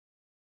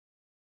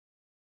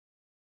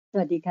ส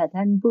วัสดีค่ะ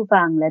ท่านผู้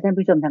ฟังและท่าน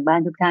ผู้ชมทางบ้า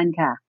นทุกท่าน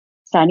ค่ะ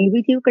สถานีวิ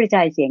ทยุกระจ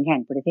ายเสียงแห่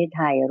งประเทศไ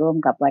ทยร่วม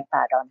กับวัดป่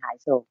าดอนหาย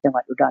โศกจังห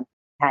วัดอุดร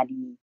ธา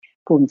นี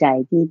ภูมิใจ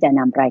ที่จะน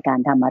ำรายการ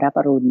ธรรมรับ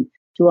อรุณ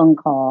ช่วง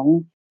ของ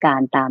กา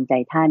รตามใจ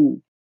ท่าน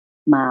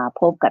มา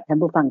พบกับท่าน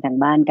ผู้ฟังทาง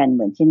บ้านกันเห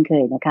มือนเช่นเค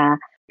ยนะคะ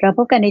เราพ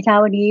บกันในเช้า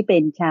วันนี้เป็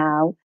นเช้า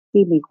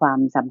ที่มีความ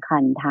สำคั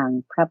ญทาง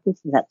พระพุท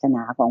ธศาสน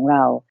าของเร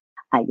า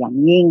อย่าง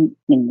ยิ่ง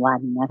1วั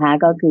นนะคะ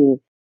ก็คือ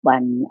วั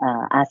น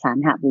อาสาฬ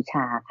หบูช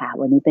าค่ะ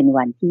วันนี้เป็น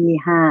วันที่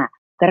5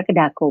กรก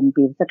ฎาคม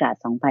ปีพุทธศักราช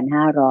2563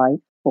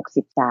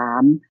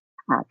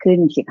ขึ้น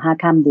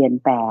15ค่ำเดือน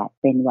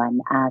8เป็นวัน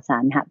อาสา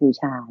ฬหบู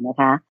ชานะ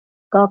คะ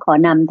ก็ขอ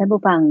นำท่าน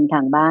ผู้ฟังท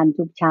างบ้าน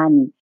ทุกท่าน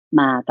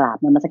มากราบ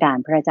นมัสการ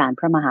พระอาจารย์พ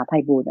ระมหาไพ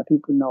บูลย์อภิ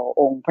ปุโน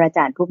องค์พระอาจ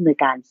ารย์ผู้อำนวย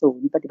การศู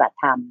นย์ปฏิบัติ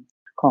ธรรม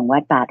ของวั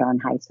ดป่าดอน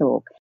หายโศ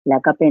กแล้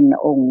วก็เป็น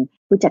องค์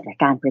ผู้จัด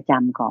การประจ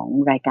ำของ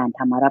รายการธ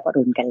รรมรับอ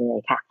รุณกันเลย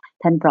ค่ะ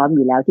ท่านพร้อมอ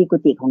ยู่แล้วที่กุ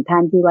ฏิของท่า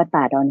นที่วัด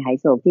ป่าดอนหาย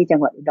โศกที่จัง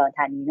หวัดอุดรธ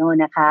านีโน่น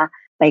นะคะ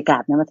ไปกรา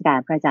บนมัสการ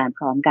พระอาจารย์พ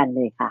ร้อมกันเ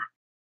ลยค่ะ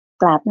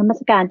กราบนมัส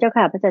การเจ้า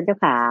ค่ะพระอาจารย์เจ้า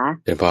ขา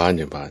เดี๋ยวพร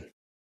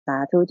สา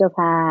ธุเจ้า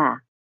ค่ะ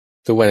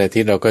ทุกวันอาทิ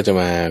ตย์เราก็จะ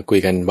มาคุย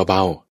กันเบ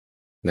า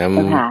ๆน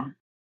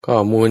ำข้อ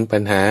มูลปั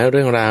ญหาเ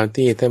รื่องราว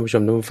ที่ท่านผู้ช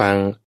มท่านผู้ฟัง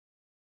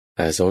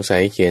สงสั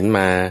ยเขียนม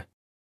า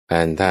ผ่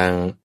านทาง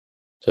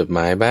จดหม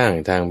ายบ้าง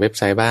ทางเว็บไ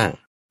ซต์บ้าง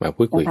มา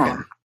พูดคุยกัน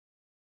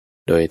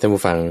โดยท่าน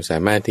ผู้ฟังสา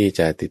มารถที่จ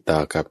ะติดต่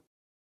อกับ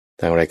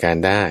ทางรายการ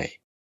ได้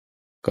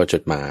ก็จ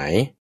ดหมาย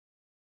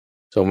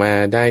ส่งมา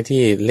ได้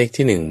ที่เลข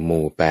ที่1ห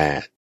มู่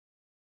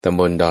8ตำ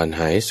บลดอน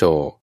หายโศ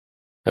ก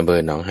อำเภ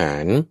อหนองหา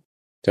น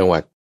จังหวั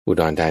ดอุ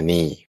ดรธา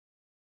นี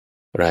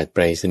รหัสไป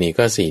รษณีย์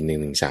ก็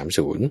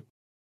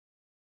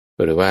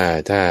41130หรือว่า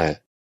ถ้า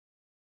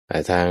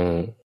ทาง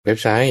เว็บ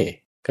ไซต์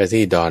ก็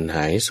ที่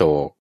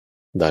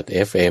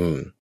donhaiso.fm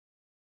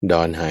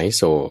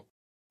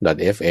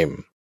donhaiso.fm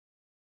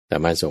สา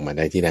มารถส่งมาไ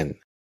ด้ที่นั่น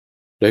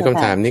โดยค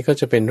ำถามนี้ก็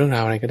จะเป็นเรื่องร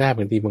าวอะไรก็ได้บ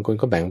างทีบางคน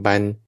ก็แบ่งปั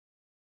น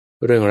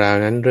เรื่องราว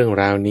นั้นเรื่อง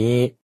ราวนี้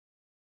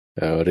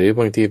หรือ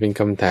บางทีเป็น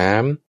คำถา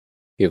ม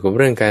เกี่ยวกับเ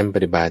รื่องการป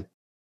ฏิบัติ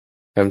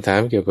คำถาม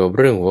เกี่ยวกับเ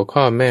รื่องหัว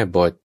ข้อแม่บ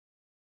ท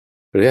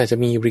หรืออาจจะ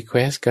มี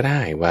request ก็ไ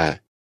ด้ว่า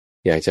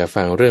อยากจะ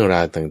ฟังเรื่องร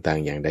าวต่าง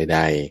ๆอย่างใด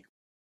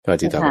ๆก็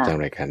ติดต่อกับทาง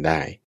รายการได้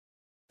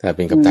ถ้าเ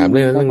ป็นคำถามเ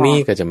รื่องนี้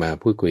ก็จะมา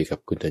พูดคุยกับ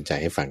คุณเตือนใจ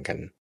ให้ฟังกัน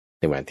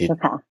ในวันอาทิตย์เ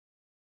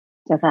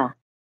จ้าค่ะ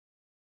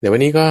เดี๋ยววัน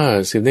นี้ก็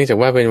สืบเนื่องจาก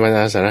ว่าเป็นวัน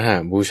อาสาฬห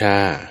บูชา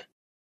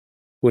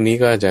พรุ่งนี้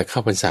ก็จะเข้า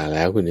พรรษาแ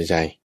ล้วคุณเตือนใจ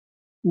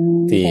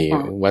ที่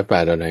วัดป่า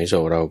ดอนไหโศ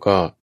กเราก็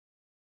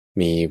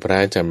มีพระ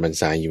จำพรร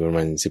ษาอยู่ประม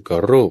าณ10 กว่า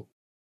รูป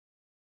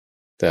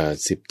แต่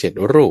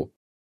17 รูป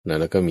นะ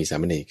แล้วก็มีสา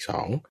มเณรอีก2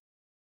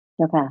เ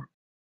จ้าค่ะ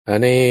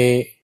ใน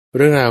เ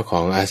รื่องราวขอ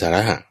งอาสาฬ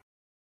หะ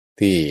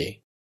ที่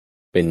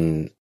เป็น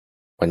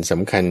วันส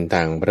ำคัญท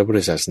างพระพุทธ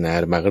ศาสนา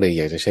มาก็เลยอ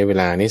ยากจะใช้เว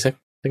ลานี้สัก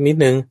นิด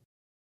นึง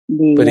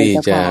เพื่อที่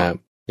จะ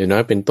อย่างน้อ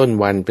ยเป็นต้น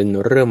วันเป็น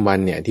เริ่มวัน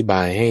เนี่ยอธิบ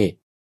ายให้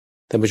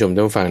ท่านผู้ชมท่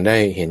านผู้ฟังได้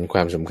เห็นคว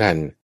ามสำคัญ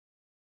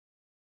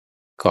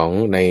ของ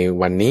ใน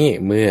วันนี้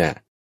เมื่อ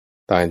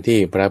ตอนที่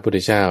พระพุทธ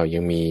เจ้ายั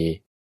งมี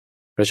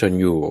พระชน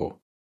อยู่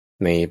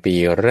ในปี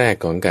แรก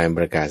ของการป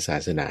ระกาศศา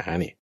สนา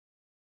เนี่ย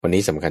วัน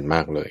นี้สำคัญม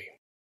ากเลย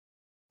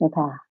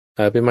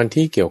เป็นวัน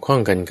ที่เกี่ยวข้อง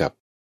กันกับ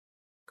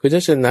คือถ้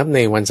าจะนับใน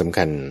วันสำ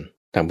คัญ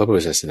ทางพระพุทธ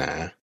ศาสนา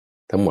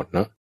ทั้งหมดเน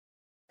าะ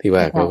ที่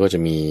ว่าเขาก็จะ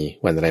มี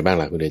วันอะไรบ้าง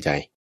ล่ะคุณเดือนใจ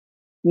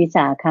วิส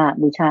าข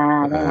บูชา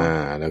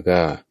แล้วก็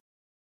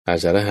อา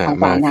สาฬห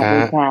มาฆะ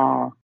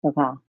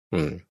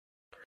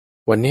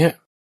วันเนี้ย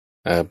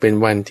เป็น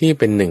วันที่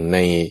เป็นหนึ่งใน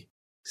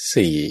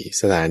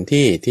4 สถาน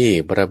ที่ที่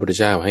พระพุทธ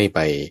เจ้าให้ไป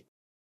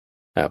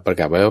ประ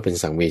กาศไว้ว่าเป็น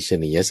สังเวช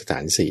นียสถา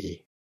น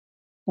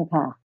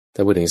4ถ้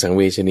าพูดถึงสังเ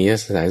วชนีย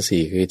สถาน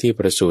4คือที่ป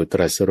ระสูติต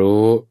รัส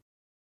รู้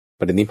ป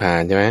รินิพพา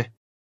นใช่ไหม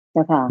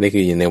นี่คื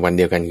อในวันเ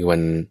ดียวกันคือวั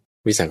น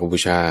วิสาขบู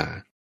ชา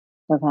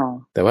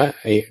แต่ว่า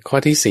ไอ้ข้อ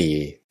ที่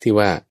4ที่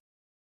ว่า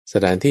ส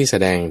ถานที่แส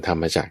ดงธร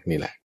รมจักรนี่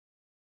แหละ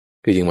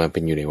คือจึงมาเป็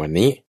นอยู่ในวัน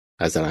นี้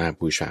อาสาฬห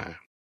บูชา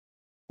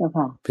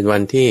เป็นวั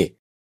นที่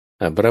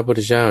พระพุท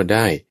ธเจ้าไ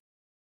ด้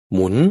ห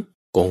มุน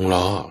กง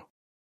ล้อ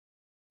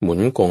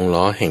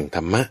แห่งธ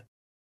รรมะ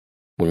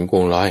หมุนก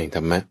งล้อแห่งธ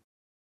รรมะ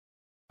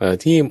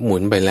ที่หมุ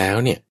นไปแล้ว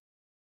เนี่ย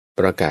ป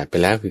ระกาศไป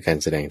แล้วคือการ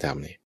แสดงธรรม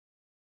เนี่ย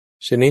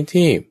ชนิด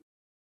ที่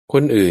ค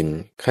นอื่น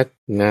คัด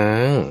ง้า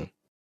ง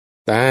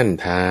ต้าน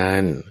ทา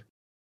น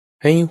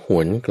ให้ห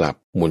วนกลับ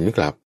หมุนก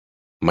ลับ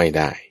ไม่ไ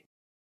ด้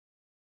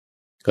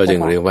ก็จึ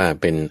งเรียกว่า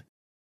เป็น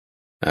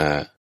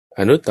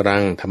อนุตรั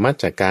งธรรม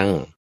จักกัง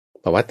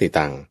ปวัตติ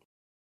ตัง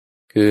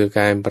คือก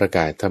ารประก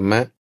าศธรรมะ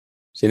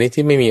ชนิด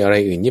ที่ไม่มีอะไร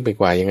อื่นยิ่งไป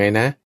กว่ายังไง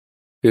นะ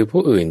คือ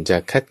ผู้อื่นจะ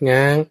คัด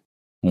ง้าง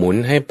หมุน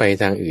ให้ไป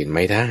ทางอื่นไ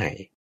ม่ได้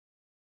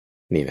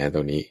นี่นะต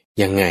รงนี้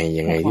ยังไง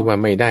ที่ว่า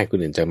ไม่ได้คน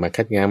อื่นจะมา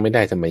คัดง้างไม่ไ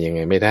ด้ทำไมยังไง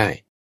ไม่ได้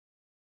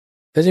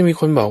ถ้าจะมี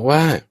คนบอกว่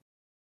า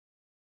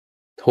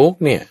ทุก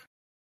เนี่ย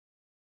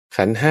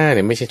ขันธ์5เ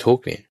นี่ยไม่ใช่ทุก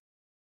เนี่ย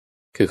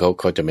คือเ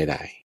ขาจะไม่ไ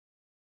ด้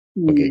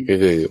โอเคก็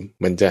คือ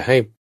มันจะให้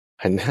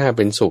ขันธ์5เ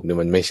ป็นสุขเนี่ย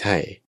มันไม่ใช่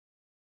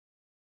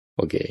โ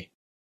อเค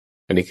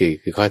อันนี้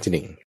คือข้อที่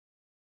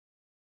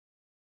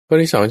1 ข้อ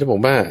ที่สองจะบอ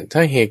กว่าถ้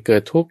าเหตุเกิ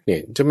ดทุกข์เนี่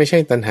ยจะไม่ใช่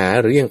ตัณหา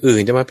หรืออย่างอื่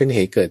นจะมาเป็นเห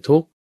ตุเกิดทุ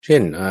กข์เช่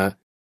น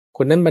ค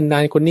นนั้นบันดา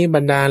ลคนนี้บั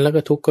นดาลแล้ว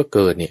ก็ทุกข์ก็เ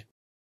กิดเนี่ย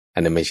อั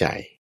นนั้นไม่ใช่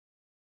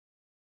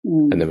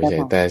อันนั้นไม่ใช่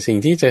แต่สิ่ง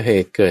ที่จะเห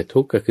ตุเกิดทุ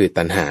กข์ก็คือ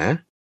ตัณหา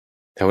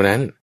เท่านั้น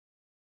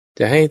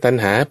จะให้ตัณ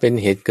หาเป็น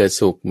เหตุเกิด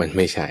สุขมันไ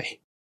ม่ใช่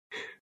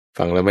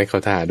ฟังแล้วไม่เข้า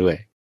ท่าด้วย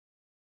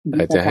แ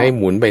ต่จะให้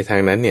หมุนไปทา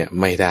งนั้นเนี่ย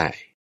ไม่ได้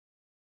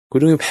คุณ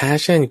ต้องมี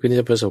passion คุณ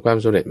จะประสบความ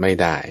สำเร็จไม่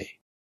ได้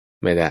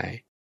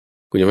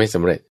คุณจะไม่ส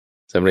ำเร็จ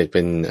เ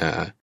ป็น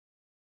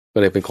ก็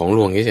เลยเป็นของล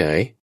วงเฉย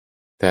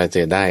ๆถ้าจ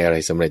ะได้อะไร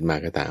สำเร็จมา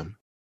ก็ตาม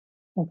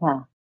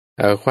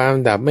ความ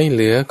ดับไม่เห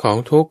ลือของ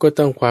ทุกข์ก็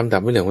ต้องความดั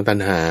บไม่เหลือของตัณ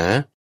หา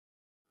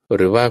ห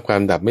รือว่าควา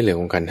มดับไม่เหลือ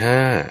ของขันธ์ห้า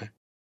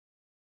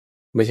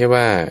ไม่ใช่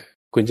ว่า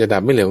คุณจะดั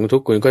บไม่เหลือของทุ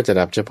กข์คุณก็จะ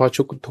ดับเฉพาะ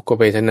ทุกข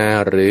เวทนา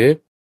หรือ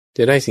จ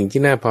ะได้สิ่ง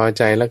ที่น่าพอใ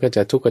จแล้วก็จ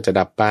ะทุกข์ก็จะ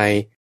ดับไป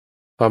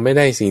พอไม่ไ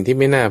ด้สิ่งที่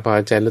ไม่น่าพอ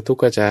ใจแล้วทุก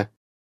ข์ก็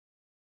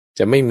จ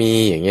ะไม่มี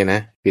อย่างเงี้ยน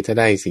ะคือถ้า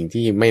ได้สิ่ง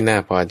ที่ไม่น่า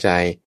พอใจ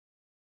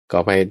ก็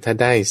ไปถ้า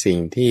ได้สิ่ง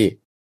ที่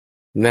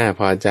น่า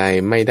พอใจ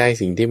ไม่ได้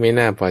สิ่งที่ไม่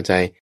น่าพอใจ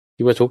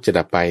ที่ว่าทุกข์จะ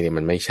ดับไปเนี่ย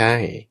มันไม่ใช่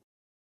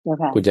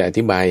คุณจะอ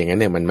ธิบายอย่างนั้น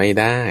เนี่ยมันไม่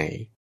ได้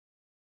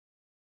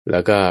แล้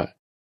วก็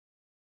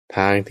ท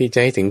างที่จะ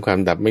ให้ถึงความ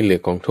ดับไม่เหลื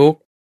อของทุกข์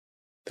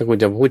ถ้าคุณ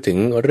จะพูดถึง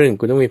เรื่อง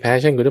คุณต้องมีแพช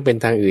ชั่นคุณต้องเป็น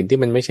ทางอื่นที่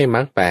มันไม่ใช่ม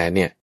รรคแปดเ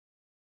นี่ย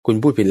คุณ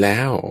พูดผิดแล้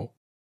ว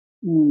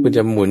คุณจ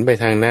ะหมุนไป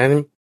ทางนั้น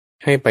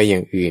ให้ไปอย่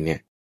างอื่นเนี่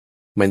ย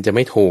มันจะไ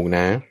ม่ถูกน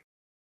ะ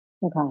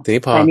ที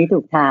นี้พอไปไม่ถู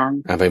กทาง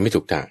ไปไม่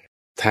ถูกทาง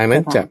ทางนั้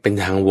นจะเป็น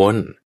ทางวน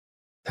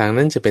ทาง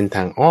นั้นจะเป็นท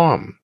างอ้อม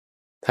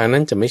ทางนั้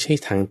นจะไม่ใช่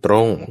ทางตร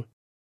ง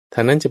ท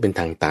างนั้นจะเป็น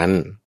ทางตัน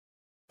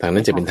ทาง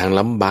นั้นจะเป็นทาง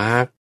ลำบา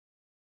ก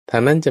ทา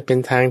งนั้นจะเป็น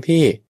ทาง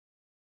ที่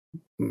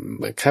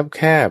แ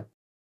คบ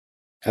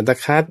อัต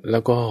คัดแล้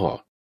วก็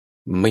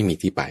ไม่มี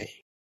ที่ไป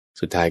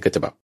สุดท้ายก็จะ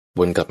แบบว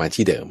นกลับมา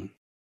ที่เดิม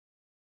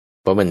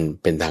เพราะมัน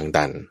เป็นทาง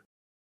ตัน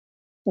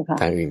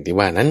ทางอื่นที่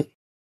ว่านั้น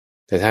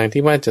แต่ทาง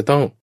ที่ว่าจะต้อ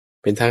ง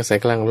เป็นทางสาย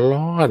กลางล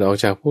อดออก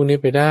จากพวกนี้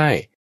ไปได้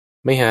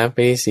ไม่หาไป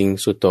สิ่ง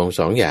สุดโต่ง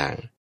สองอย่าง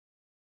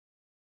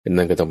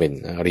นั่นก็ต้องเป็น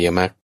อริยม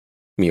รรค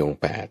มีองค์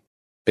แปด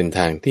เป็นท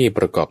างที่ป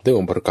ระกอบด้วยอ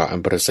งค์ประกอบอัน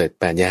ประเสริฐ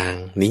แปดอย่าง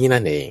นี้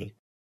นั่นเอง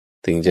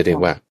ถึงจะเรียก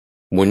ว่า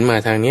หมุนมา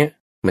ทางเนี้ย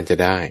มันจะ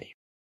ได้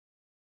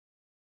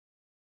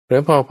แล้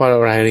วพอ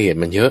รายละเอียด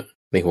มันเยอะ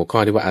ในหัวข้อ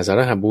ที่ว่าอาสา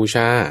ฬหบูช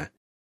า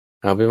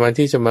เอาเป็นวัน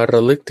ที่จะมาร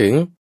ะลึกถึง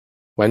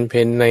วันเ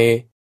พ็ญใน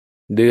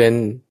เดือน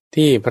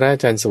ที่พระอา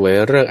จารย์เสวย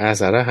ฤกษ์อา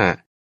สาฬหะ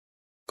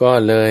ก็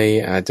เลย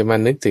อาจจะมา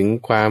นึกถึง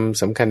ความ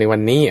สำคัญในวั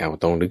นนี้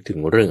ต้องนึกถึง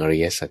เรื่องอริ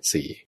ยสัจ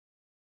สี่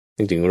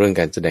นึกถึงเรื่อง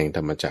การแสดงธ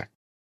รรมจักร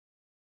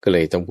ก็เล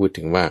ยต้องพูด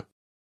ถึงว่า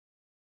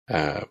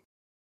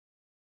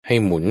ให้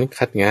หมุน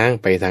คัดง้าง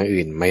ไปทาง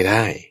อื่นไม่ไ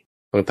ด้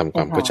ต้องทำค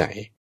วามเข้าใจ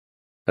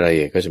รายละเ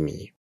อียดก็จะมี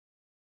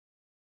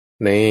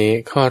ใน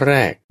ข้อแร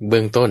กเบื้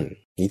องต้น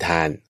นิท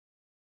าน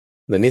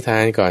นิทา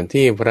นก่อน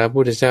ที่พระพุ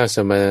ทธเจ้าจ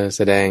ะมาแ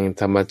สดง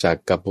ธรรมจัก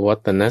รกับวั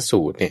ตน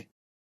สูตรเนี่ย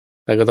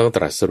ท่านก็ต้องต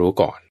รัสรู้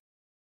ก่อน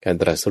การ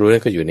ตรัสรู้นั่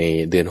นก็อยู่ใน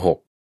เดือน6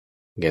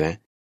โอเคนะ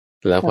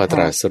แล้วพอต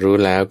รัสรู้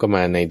แล้วก็ม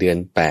าในเดือน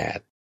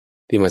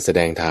8ที่มาแสด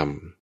งธรรม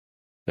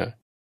นะ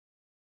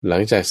หลั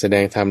งจากแสด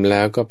งธรรมแ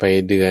ล้วก็ไป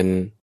เดือน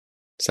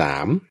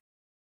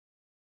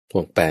3พ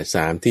วก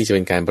83ที่จะเ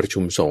ป็นการประชุ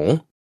มสงฆ์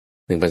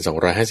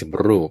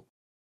 1,250 รูป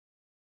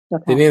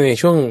ทีนี้ใน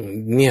ช่วง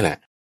นี่แหละ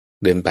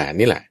เดือน8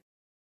นี่แหละ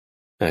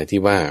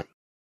ที่ว่า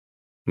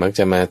มักจ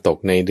ะมาตก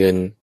ในเดือน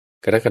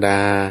กรกฎา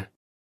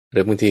หรื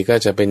อบางทีก็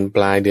จะเป็นป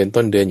ลายเดือน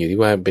ต้นเดือนอยู่ที่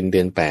ว่าเป็นเดื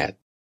อน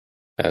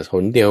8ห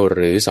นเดียวห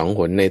รือ2ห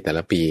นในแต่ล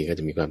ะปีก็จ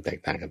ะมีความแตก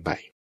ต่างกันไป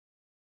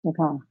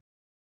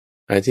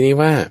ทีนี้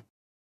ว่า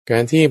กา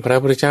รที่พระ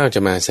พุทธเจ้าจ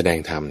ะมาแสดง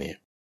ธรรมเนี่ย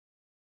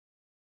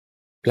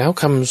แล้ว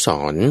คำส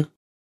อน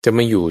จะม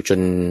าอยู่จน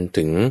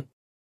ถึง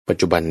ปัจ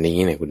จุบันนี้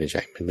เนี่ยคุณใจ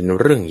มันเป็น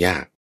เรื่องยา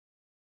ก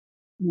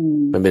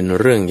มันเป็น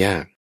เรื่องยา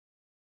ก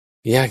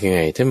ยังไ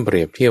งท่านเป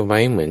รียบเทียบไว้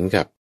เหมือน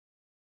กับ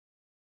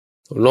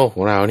โลกข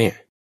องเราเนี่ย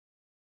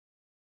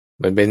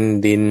มันเป็น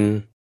ดิน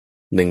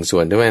1ส่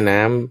วนด้วย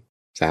น้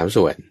ำ3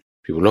ส่วน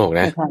ผิวโลก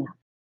นะ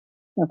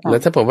แล้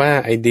วถ้าบอกว่า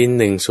ไอ้ดิน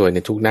1ส่วนเ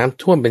นี่ยถูกน้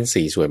ำท่วมเป็น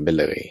4ส่วนไป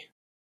เลย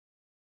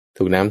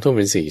ถูกน้ำท่วมเ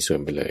ป็น4ส่วน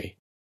ไปเลย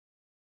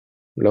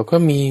แล้วก็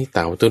มีเ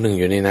ต่าตัวหนึ่ง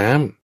อยู่ในน้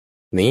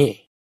ำนี่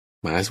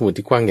มหาสมุทร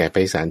ที่กว้างใหญ่ไพ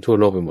ศาลทั่ว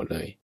โลกไปหมดเล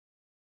ย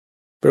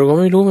เราก็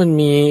ไม่รู้มัน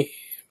มี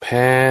แพ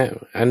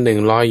อันหนึ่ง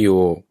ลอยอยู่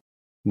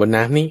บน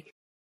น้ำนี้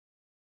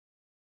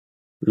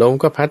ลม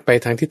ก็พัดไป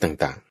ทางที่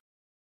ต่าง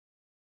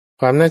ๆ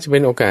ความน่าจะเป็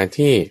นโอกาส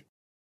ที่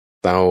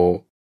เต่า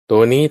ตั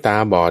วนี้ตา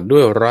บอดด้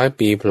วย100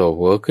 ปีโผล่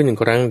หัวขึ้น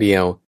ครั้งเดีย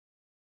ว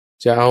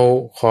จะเอา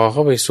คอเข้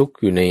าไปซุก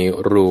อยู่ใน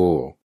รู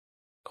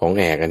ของ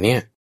แอกอันเนี้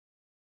ย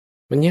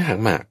มันยาก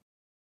มาก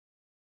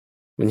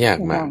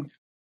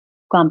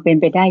ความเป็น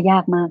ไปได้ยา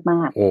กมา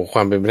กโอ้คว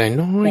ามเป็นไปได้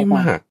น้อยม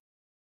าก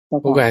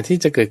โอกาสที่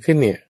จะเกิดขึ้น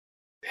เนี่ย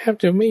แทบ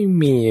จะไม่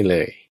มีเล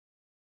ย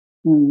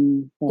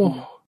โอ้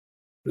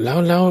แ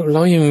ล้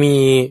วยังมี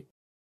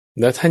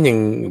แล้วท่านยัง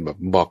แบบ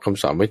บอกค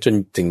ำสอนไว้จน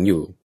ถึงอ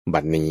ยู่บั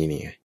ดนี้เ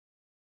นี่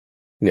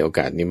ยโอก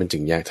าสนี้มันจึ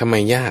งยากทำไม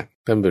ยาก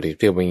ท่านบริเ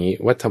ทียบอย่างนี้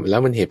ว่าแล้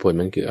วมันเหตุผล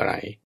มันคืออะไร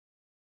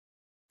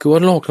คือว่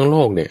าโลกทั้งโล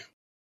กเนี่ย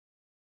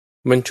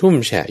มันชุ่ม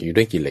แฉะอยู่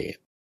ด้วยกิเลส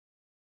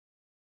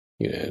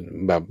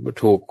แบบ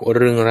ถูก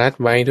รึงรัด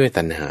ไว้ด้วย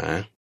ตัณหา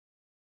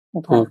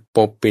ถูกป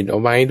กปิดเอา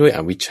ไว้ด้วยอ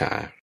วิชชา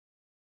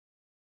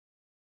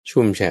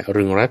ชุ่มแฉะ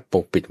รึงรัดป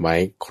กปิดไว้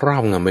ครอ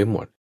บงำไว้หม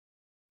ด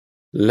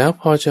แล้ว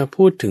พอจะ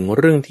พูดถึงเ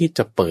รื่องที่จ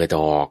ะเปิด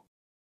ออก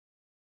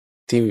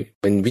ที่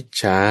เป็นวิ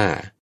ชา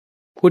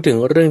พูดถึง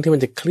เรื่องที่มั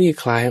นจะคลี่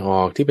คลายอ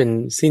อกที่เป็น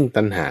สิ้น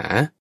ตัณหา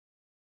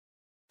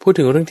พูด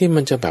ถึงเรื่องที่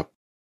มันจะแบบ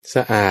ส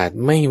ะอาด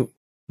ไม่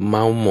เม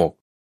าหมก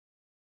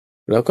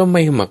แล้วก็ไ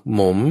ม่หมักห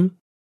มม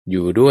อ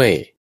ยู่ด้วย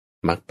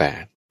มรรคแป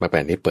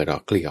ดที่เปิดออ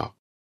กคลี่ออก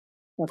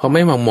พอไ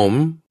ม่หมักหมม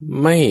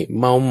ไม่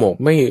เมาหมก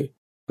ไม่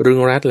รึง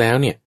รัดแล้ว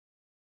เนี่ย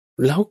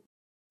แล้ว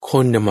ค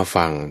นจะมา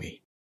ฟังนี่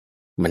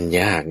มัน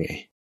ยากไง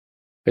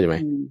เข้าใจไหม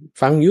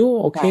ฟังอยู่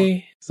โอเค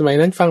สมัย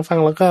นั้นฟัง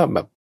แล้วก็แบ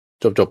บ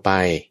จบไป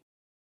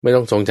ไม่ต้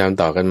องทรงจ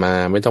ำต่อกันมา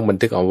ไม่ต้องบัน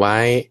ทึกเอาไว้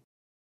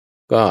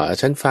ก็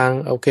ฉันฟัง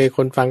โอเคค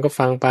นฟังก็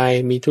ฟังไป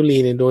มีธุลี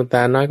ในดวงต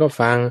าน้อยก็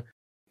ฟัง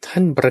ท่า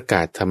นประก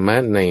าศธรรมะ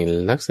ใน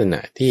ลักษณะ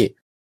ที่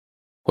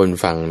คน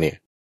ฟังเนี่ย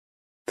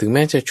ถึงแ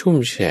ม้จะชุ่ม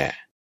แฉะ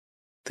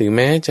ถึงแ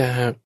ม้จะ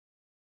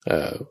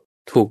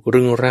ถูก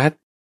รึงรัด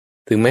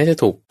ถึงแม้จะ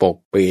ถูกปก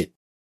ปิด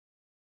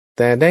แ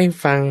ต่ได้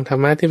ฟังธร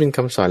รมะที่เป็นค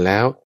ำสอนแล้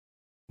ว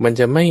มัน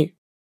จะไม่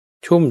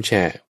ชุ่มแฉ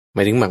ะหม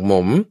ายถึงหมักหม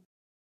ม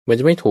มัน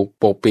จะไม่ถูก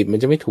ปกปิดมัน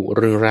จะไม่ถูก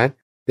รึงรัด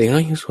แต่น้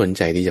อยยังสนใ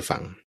จที่จะฟั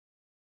ง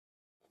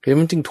คือ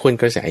มันจึงทวน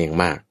กระแสอย่าง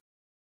มาก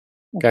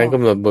การกำ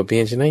หนดบทเพี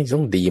ยรชนะต้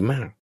องดีม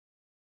าก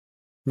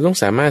มันต้อง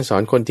สามารถสอ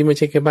นคนที่ไม่ใ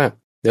ช่แค่ว่า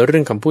เดี๋ยวเรื่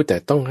องคำพูดแต่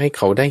ต้องให้เ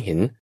ขาได้เห็น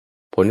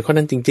ผลข้อ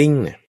นั้นจริง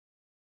ๆเนี่ย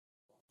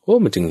โอ้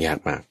มันจึงยาก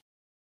มาก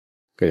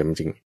ก็มัน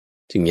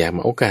จึงยากม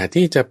าโอกาส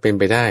ที่จะเป็น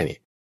ไปได้เนี่ย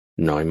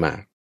น้อยมาก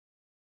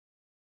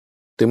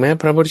ถึงแม้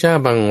พระพุทธเจ้า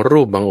บาง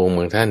รูปบางองค์บ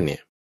างท่านเนี่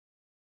ย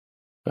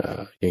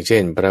อย่างเช่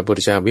นพระพุทธ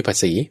เจ้าวิปัส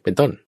สีเป็น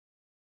ต้น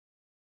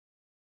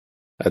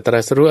ตรั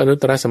สรู้อนุต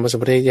ตรสัมมาสัม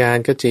พุทธญาณ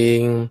ก็จริง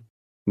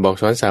บอก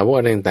สอนสาวกอ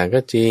ะไรต่างๆ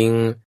ก็จริง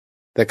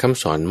แต่ค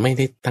ำสอนไม่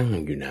ได้ตั้ง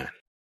อยู่นาน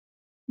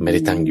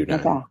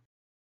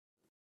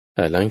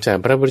หลังจาก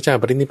พระพุทธเจ้า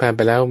ปรินิพพานไ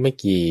ปแล้วไม่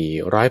กี่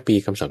ร้อยปี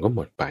คำสอนก็ห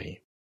มดไป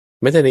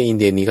แม้แต่ในอิน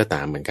เดียนี้ก็ต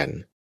ามเหมือนกัน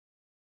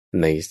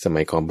ในส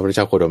มัยของพระพุทธเ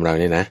จ้าโคดมเรา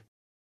เนี่ยนะ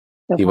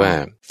ที่ว่า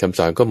คำส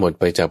อนก็หมด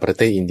ไปจากประเ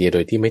ทศอินเดียโด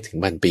ยที่ไม่ถึง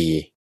1,000 ปี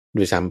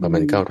ด้วยซ้ำประมา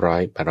ณ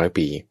800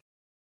 ปี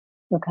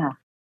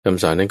ค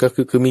ำสอนนั้นก็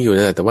คือมีอยู่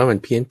แต่ว่ามัน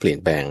เพี้ยนเปลี่ยน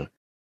แปลง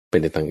เป็น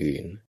ในทางอื่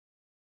น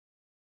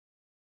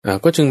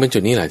ก็จึงเป็นจุ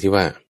ดนี้แหละที่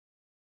ว่า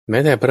แม้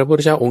แต่พระพุท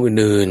ธเจ้าองค์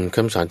อื่นๆค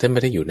ำสอนท่านไ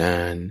ม่ได้อยู่นา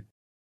น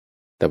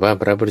แต่ว่า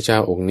พระพุทธเจ้า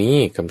องค์นี้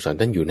คำสอน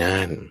ท่านอยู่นา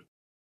น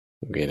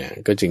โอเคนะ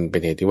ก็จึงเป็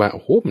นเหตุที่ว่าโ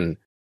อ้โหมัน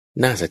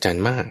น่าสะใจ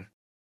มาก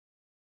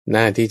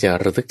น่าที่จะ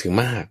ระลึกถึง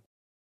มาก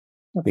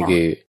นี่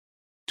คือ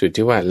จุด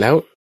ที่ว่าแล้ว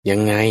ยั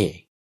งไง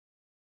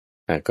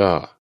ก็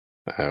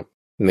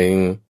หนึ่ง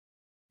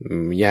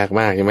ยาก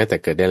มากใช่ไหมแต่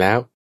เกิดได้แล้ว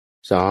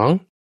สอง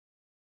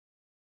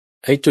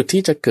ไอ้จุด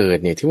ที่จะเกิด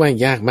เนี่ยที่ว่า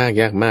ยากมา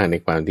กใน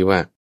ความที่ว่า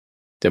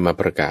จะมา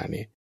ประกาศเ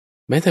นี่ย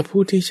แม้แต่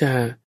ผู้ที่จะ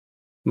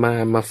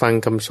มาฟัง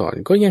คำสอน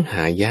ก็ยังห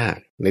ายาก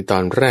ในตอ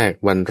นแรก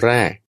วันแร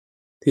ก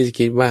ที่จะ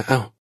คิดว่า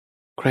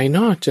ใครน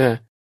อกจะ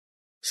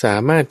สา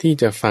มารถที่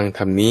จะฟังธ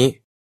รรมนี้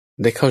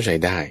ได้เข้าใจ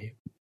ได้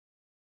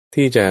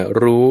ที่จะ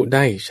รู้ไ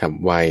ด้ฉับ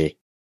ไว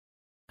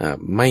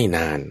ไม่น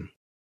าน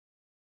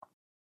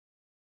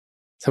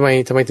ทำไ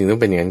มถึงต้อง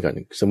เป็นอย่างนั้นก่อน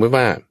สมมติ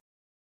ว่า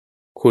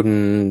คุณ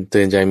เตื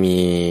อนใจมี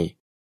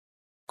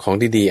ของ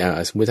ดี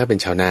ๆสมมติถ้าเป็น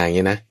ชาวนาอย่างเ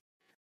งี้ยนะ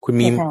คุณ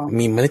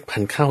มีเมล็ดพั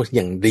นธุ์ข้าวอ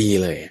ย่างดี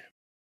เลย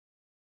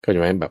เข้าใจ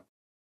ไหมแบบ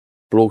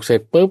ปลูกเสร็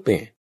จปุ๊บเนี่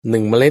ย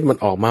1 เมล็ดมัน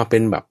ออกมาเป็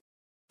นแบบ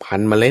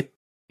1,000 เมล็ด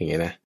อย่างเงี้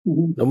ยนะ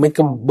แล้วมัน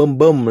ก็เ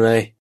บิ่มเล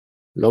ย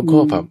แล้วก็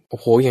แบบโอ้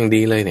โหอย่าง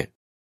ดีเลยเนี่ย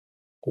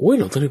โอ้ย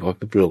เราต้องรีบ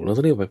ไปปลูก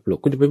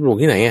คุณจะไปปลูก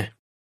ที่ไหนอ่ะ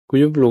คุณ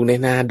จะไปปลูกใน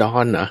นาดอ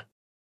นเหรอ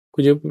คุ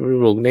ณจะไป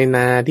ปลูกในน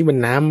าที่มัน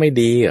น้ำไม่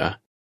ดีเหรอ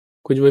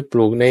คุณจะไปป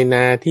ลูกในน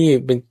าที่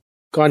เป็น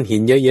ก้อนหิ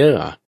นเยอะๆเห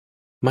รอ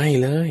ไม่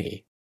เลย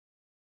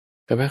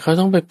แต่ว่าเขา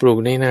ต้องไปปลูก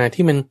ในนา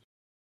ที่มัน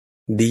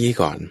ดี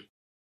ก่อน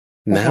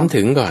น้ำ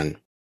ถึงก่อน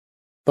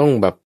ต้อง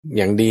แบบอ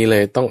ย่างดีเล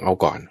ยต้องเอา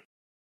ก่อน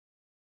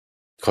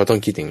เขาต้อง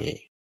คิดอย่างนี้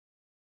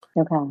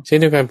เช่น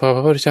เดียวกันพอพร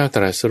ะพุทธเจ้าต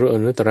รัสรู้อ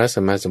นุตตร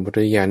สัมมาสัมพุทธ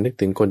ญาณนึก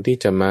ถึงคนที่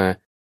จะมา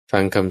ฟั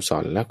งคำสอ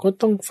นแล้วก็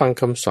ต้องฟัง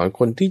คำสอน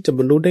คนที่จะบ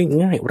รรลุได้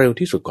ง่ายเร็ว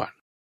ที่สุดก่อน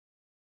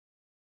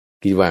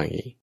คิดว่าอย่าง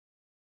นี้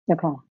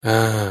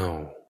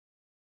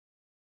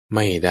ไ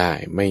ม่ได้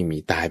ไม่มี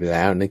ตายไปแ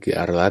ล้วนั่นคือ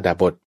อรหัตดา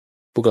บท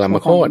ปุกลาม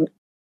โคตร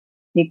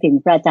นึกถึง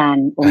พระอาจาร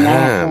ย์องค์แร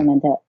กเท่านั้น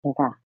เถอะ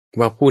ค่ะ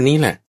ว่าผู้นี้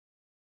แหละ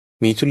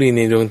มีธุลีใ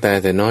นดวงตา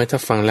แต่น้อยถ้า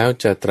ฟังแล้ว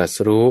จะตรัส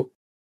รู้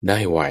ได้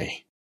ไว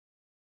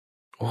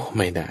โอ้ไ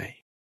ม่ไ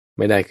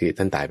ด้คือ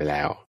ท่านตายไปแ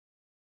ล้ว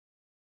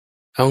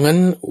เอางั้น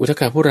อุท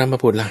กาผู้ราม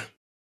บุตรล่ะ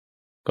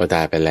ก็ต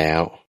ายไปแล้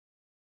ว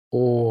โ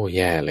อ้แ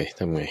ย่เลยท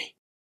ำไง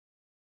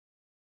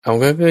เอา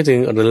ก็จึง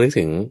ระลึก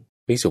ถึง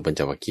ภิกษุปัญจ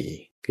วัคคีย์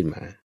ขึ้นม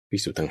าภิ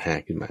กษุทั้ง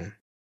5ขึ้นมา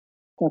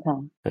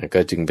ก็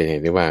จึงเป็นเห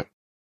ตุที่ว่า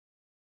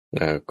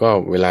ก็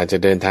เวลาจะ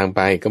เดินทางไ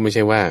ปก็ไม่ใ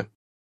ช่ว่า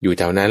อยู่แ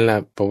ถวนั้นแล้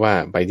วเพราะว่า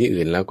ไปที่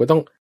อื่นแล้วก็ต้อ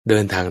งเดิ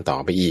นทางต่อ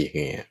ไปอีกอ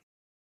ย่างเงี้ย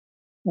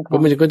ก็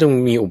มันก็ต้อง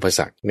มีอุปส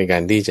รรคในกา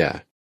รที่จะ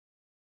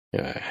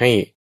ให้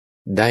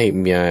ได้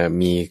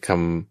มีค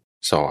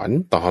ำสอน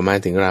ต่อมา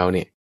ถึงเราเ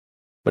นี่ย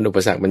มันอุป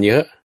สรรคมันเยอ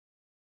ะ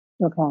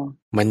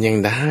มันยัง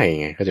ได้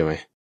ไงเข้าใจไหม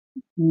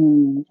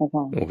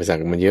อุปสรร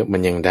คมันเยอะมั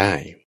นยังได้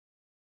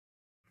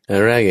อั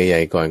นแรกให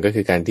ญ่ๆก่อนก็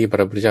คือการที่พร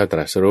ะพุทธเจ้าต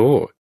รัสรู้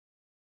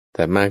แ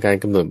ต่มาการ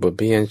กำหนดบท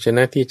พยัญชน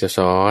ะที่จะส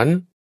อน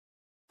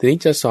ทีนี้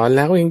จะสอนแ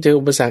ล้วยังเจอ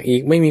อุปสรรคอี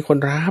กไม่มีคน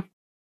รับ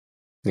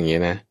อย่างเงี้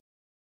ยนะ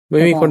ไม่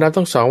มีคนรับ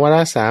ต้อง2 วาร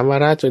ะ 3 วา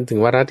ระจนถึง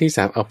วาระที่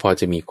3เอาพอ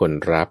จะมีคน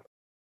รับ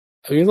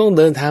ยังต้องเ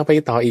ดินทางไป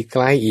ต่ออีกไก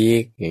ลอี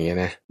กอย่างเงี้ย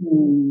นะ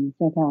ใ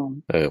ช่ค่ะ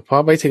พอ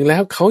ไปถึงแล้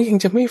วเขายัง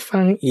จะไม่ฟั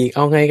งอีกเอ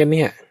าไงกันเ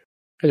นี่ย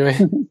เข้าใจไหม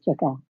ใช่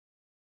ค่ะ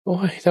โอ้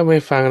ยถ้าไม่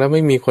ฟังแล้วไ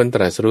ม่มีคนต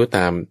รัสรู้ต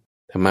าม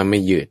ธรรมะไม่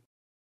ยืด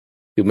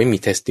คือไม่มี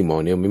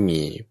testimonial ไม่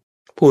มี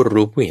ผู้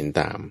รู้ผู้เห็น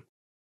ตาม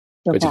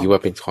ก็จะคิดว่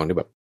าเป็นของที่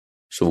แบบ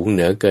สูงเห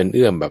นือเกินเ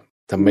อื้อมแบบ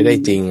ทำไม่ได้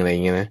จริงอะไร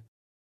เงี้ยนะ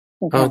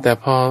แต่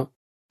พอ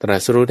ตรั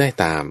สรู้ได้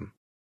ตาม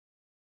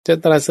จะ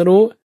ตรัส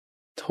รู้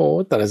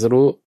ตรัส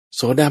รู้โ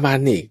สดาบัน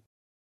อีก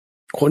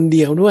คนเ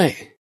ดียวด้วย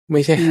ไ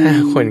ม่ใช่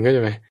5 คนก็ใ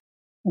ช่ไหม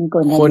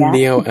คนเ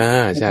ดียว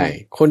ใช่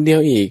คนเดียว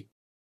อีก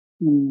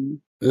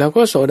แล้ว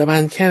ก็โสดาบั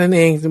นแค่นั้นเ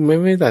อง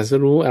ไม่ตรัส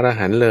รู้อร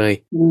หันต์เลย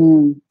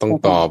ต้อง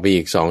ต่อไป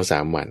อีก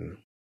2-3 วัน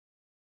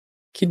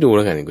คิดดูแ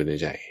ล้วกันคุณ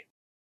ใจ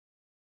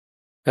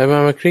แต่ม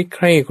าคลิกใค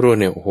ร่ครัว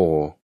เนี่ยโอ้โห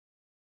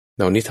เ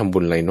รานี่ทำบุ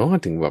ญอะไรเนาะ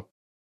ถึงแบบ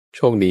โช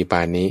คดีป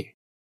านนี้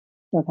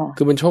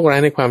คือมันโชคร้า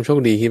ยในความโชค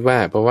ดีคิดว่า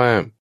เพราะว่า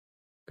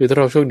คือถ้า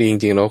เราโชคดีจ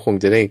ริงๆเราคง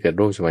จะได้เกิด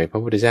ร่วมสมัยพระ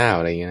พุทธเจ้า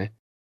อะไรอย่างเงี้ยนะ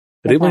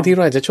หรือบางทีเร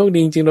าอาจจะโชคดี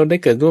จริงๆเราได้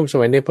เกิดร่วมส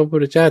มัยในพระพุท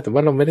ธเจ้าแต่ว่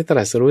าเราไม่ได้ต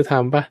รัสรู้ธรร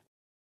มป่ะ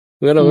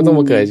งั้นเราก็ต้อง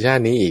มาเกิดชา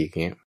ตินี้อีก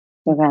เงี้ย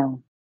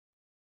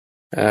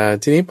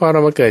ทีนี้พอเรา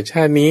มาเกิดช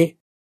าตินี้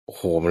โอ้โ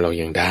หมันเรา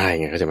ยังได้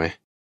ไงเข้าใจไหม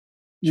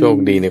โชค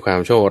ดีในความ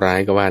โชคร้าย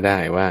ก็ว่าได้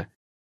ว่า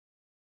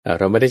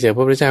เราไม่ได้เจอพ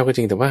ระพุทธเจ้าก็จ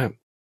ริงแต่ว่า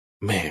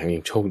แหมยั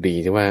งโชคดี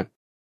ที่ว่า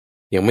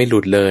ยังไม่หลุ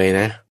ดเลย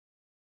นะ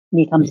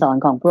มีคำสอน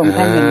ของพระองค์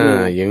ท่าน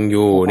ยังอ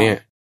ยู่เนี่ย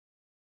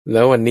แ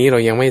ล้ววันนี้เรา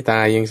ยังไม่ต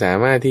ายยังสา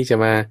มารถที่จะ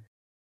มา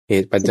เห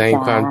ตุปัจจัย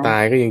ความตา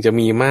ยก็ยังจะ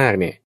มีมาก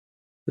เนี่ย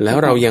แล้ว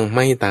เรายังไ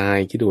ม่ตาย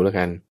คิดดูแล้ว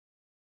กัน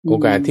โอ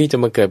กาสที่จะ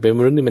มาเกิดเป็นม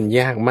นุษย์นี่มัน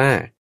ยากมา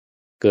ก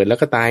เกิดแล้ว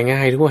ก็ตายง่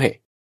ายด้วย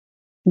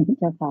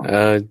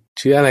เ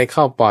ชื้ออะไรเข้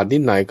าปอดนิ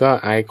ดหน่อยก็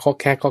ไอคอก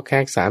แค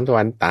ก3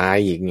 วันตาย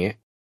อย่างเงี้ย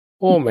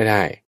โอ้ไม่ไ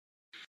ด้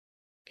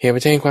เหตุปั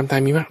จจัยความตาย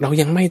มีมากเรา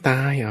ยังไม่ต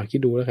ายคิ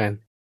ดดูแล้วกัน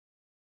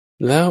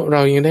แล้วเร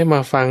ายังได้มา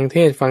ฟังเท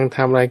ศฟังธร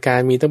รมรายการ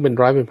มีตั้งเป็น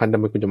100เป็นพันทำ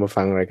ไมคุณจะมา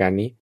ฟังรายการ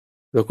นี้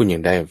แล้วคุณยั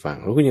งได้ฟัง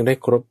แล้วคุณยังได้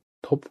ครบ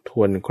ทบท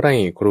วนใคร่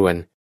ครวญ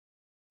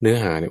เนื้อ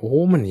หาเนี่ยโอ้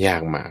มันยา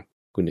กมาก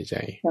คุณใจ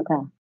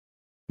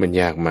มัน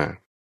ยากมาก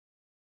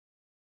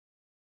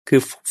คือ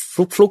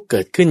ฟลุกเ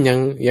กิดขึ้น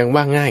ยัง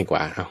ว่าง่ายก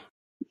ว่า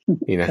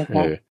นี่นะ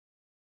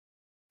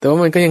แต่ว่า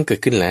มันก็ยังเกิด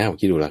ขึ้นแล้ว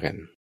คิดดูแล้วกัน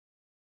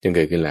ยังเ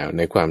กิดขึ้นแล้วใ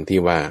นความที่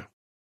ว่า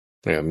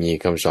มี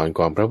คำสอนข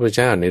องพระพุทธเ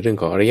จ้าในเรื่อง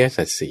ของอริย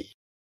สัจสี่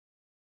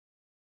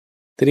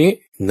ทีนี้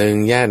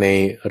1ยากใน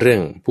เรื่อ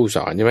งผู้ส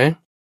อนใช่ไหม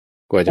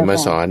กว่าจะมา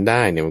สอนไ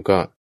ด้เนี่ยมันก็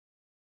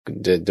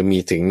จะมี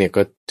ถึงเนี่ย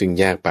ก็จึง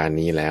ยากปาน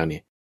นี้แล้วเนี่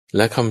ยแล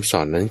ะคำส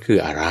อนนั้นคือ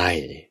อะไร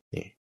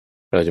นี่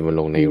เราจะมา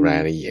ลงในราย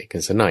ละเอียดกั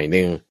นสักหน่อย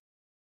นึง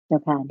เจ้า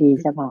ค่ะดี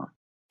เจ้าค่ะ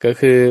ก็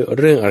คือ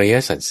เรื่องอริย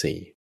สัจสี่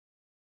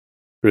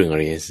เรื่องอ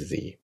ริยสัจ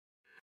สี่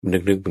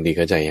นึกบางที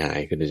ก็ใจหาย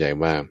คือใจ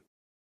ว่า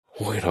โ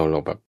อ้ยเรา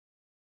แบบ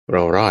เร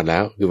ารอดแล้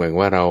วคือหมาย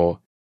ว่าเรา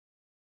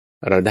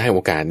ได้โอ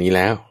กาสนี้แ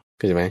ล้วเ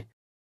ข้าใจไหม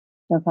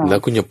แล้ว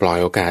คุณอย่าปล่อย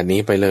โอกาสนี้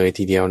ไปเลย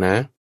ทีเดียวนะ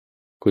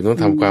คุณต้อง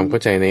ทำความเข้า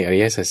ใจในอริ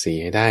ยสัจสี่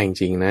ให้ได้จ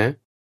ริงๆนะ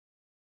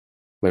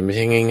มันไม่ใ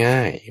ช่ง่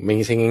ายๆไม่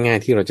ใช่ง่าย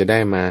ๆที่เราจะได้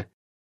มา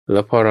แล้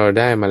วพอเรา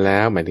ได้มาแล้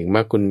วหมายถึงว่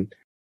าคุณ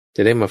จ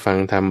ะได้มาฟัง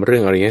ทำเรื่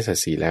องอริยสัจ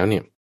สี่แล้วเนี่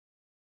ย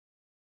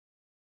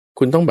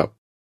คุณต้องแบบ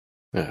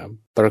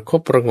ประคบ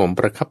ประหงม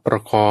ประคับปร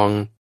ะคอง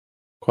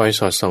คอยส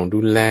อดส่องดู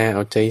แลเอ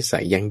าใจใส่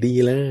อย่างดี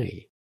เลย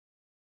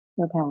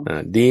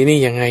ดีนี่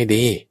ยังไง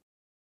ดี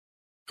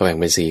ก็แบ่ง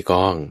เป็น4 ก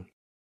อง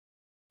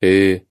คื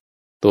อ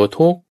ตัว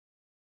ทุกข์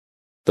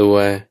ตัว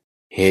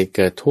เหตุเ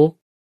กิดทุกข์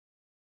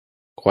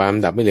ความ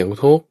ดับไม่เหลือของ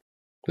ทุกข์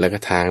แล้วก็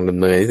ทางดำ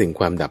เนินถึง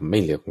ความดับไม่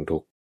เหลือของทุ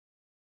กข์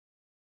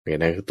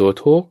นั่นคือตัว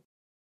ทุกข์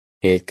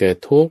เหตุเกิด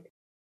ทุกข์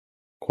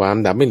ความ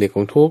ดับไม่เหลือข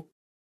องทุกข์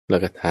แล้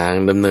วก็ทาง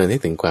ดำเนินให้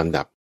ถึงความ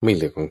ดับไม่เ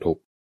หลือของทุก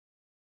ข์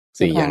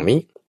4 อย่างนี้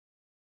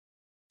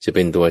จะเ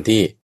ป็นตัว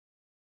ที่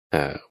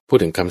พูด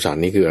ถึงคำสอน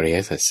นี้คืออริย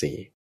สัจสี่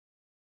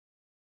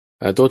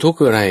ตัวทุกข์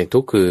คืออะไรทุ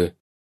กข์คือ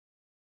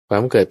ควา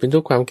มเกิดเป็นทุ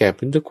กข์ความแก่เ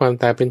ป็นทุกข์ความ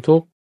ตายเป็นทุ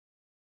กข์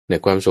ใน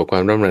ความโศกควา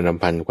มร่ำไรร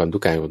ำพันความทุก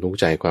ข์กายความทุกข์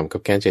ใจความขั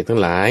บแค้นใจทั้ง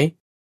หลาย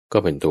ก็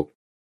เป็นทุกข์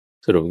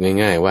สรุป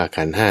ง่ายๆว่า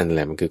ขันธ์5นั่นแห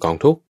ละมันคือกอง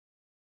ทุกข์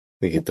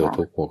นี่คือตัว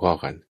ทุกข์หัวข้อ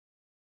กัน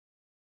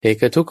เหตุ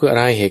เกิดทุกข์คืออะ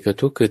ไรเหตุเกิด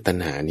ทุกข์คือตัณ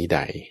หานิใด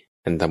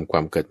อันทำควา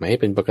มเกิดมาให้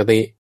เป็นปกติ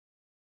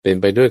เป็น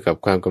ไปด้วยกับ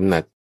ความกำหนั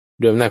ด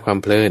ด้วยอำนาจความ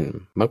เพลิน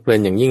มักเพลิน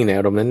อย่างยิ่งในอ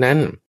ารมณ์นั้น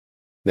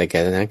ๆได้แก่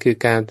ตัณหาคือ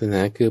การตัณห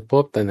าคือภ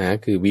พตัณหา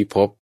คือวิภ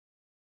พ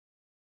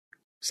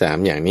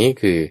3 อย่างนี้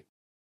คือ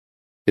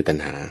ตัณ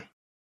หา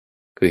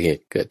คือเห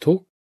ตุเกิดทุก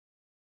ข์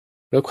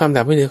แล้วความ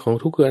ดับไม่เหลือของ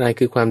ทุกข์คืออะไร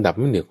คือความดับ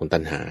ไม่เหลือของตั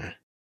ณหา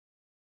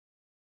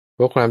เพ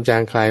ราะความจา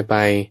งคลายไป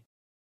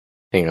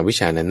แห่งอวิช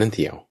ชานั้นเ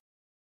ถี่ยว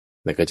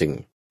แล้วก็จึง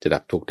จะดั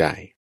บทุกข์ได้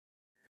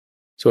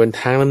ส่วน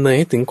ทางดำเนินใ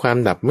ห้ถึงความ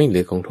ดับไม่เหลื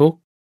อของทุกข์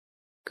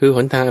คือห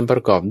นทางอันปร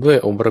ะกอบด้วย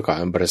องค์ประกอบ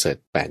อันประเสริฐ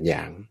8อย่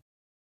าง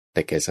แ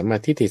ต่แก่สัมมา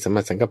ทิฏฐิสัมม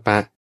าสังกัปปะ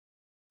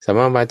สัมม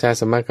าวาจา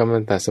สัมมากัมมั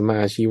นตะสัมมา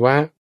อาชีวะ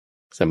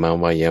สัมมา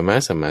วายามะ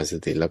สัมมาส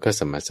ติแล้วก็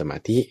สัมมาสมา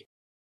ธิ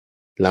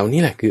เหล่านี้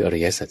แหละคืออริ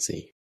ยสัจ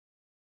สี่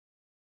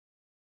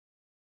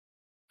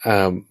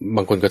บ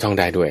างคนก็ท่อง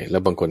ได้ด้วยแล้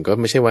วบางคนก็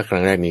ไม่ใช่ว่าครั้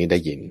งแรกนี้ได้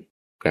ยิน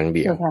ครั้งเ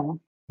ดียว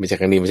ไม่ใช่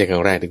ครั้งนี้ไม่ใช่ครั้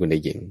งแรกที่คุณได้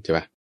ยินใช่ป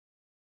ะ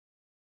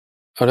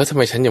เอาแล้วทำไ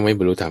มฉันยังไม่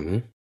บรรลุธรรม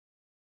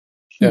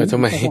แล้วทำ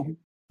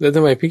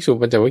ไมภิกษุ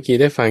ปัญจวัคคีย์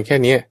ได้ฟังแค่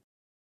เนี้ย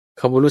เ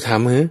ขาบรรลุธรร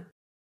ม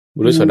บ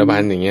รรลุโสดาบั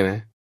นอย่างเงี้ยนะ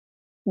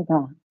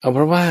เอาเพ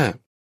ราะว่า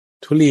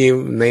ธุลี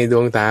ในด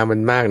วงตามัน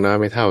มากน้อย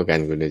ไม่เท่ากัน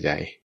คุณใจ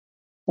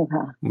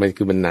มัน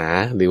คือมันหนา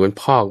หรือมัน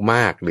พอกม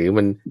ากหรือ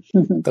มัน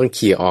ต้องเ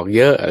ขี่ยออกเ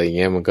ยอะอะไรเ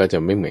งี้ยมันก็จะ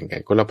ไม่เหมือนกัน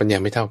คนเราปัญญา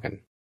ไม่เท่ากัน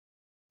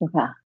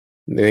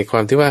ในควา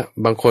มที่ว่า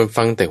บางคน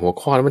ฟังแต่หัว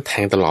ข้อแล้วมันแท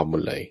งตลอดหม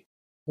ดเลย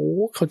โอ้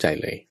เข้าใจ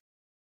เลย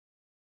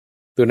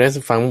ตัวนั้น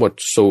ฟังบท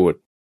สูตร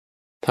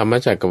ธรรม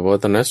จักรกับวั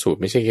ตนสูตร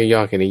ไม่ใช่แค่ย่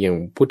อแค่นี้ยัง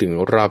พูดถึง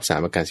รอบ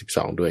3อาการ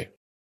12ด้วย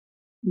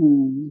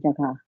เจ้า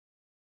ค่ะ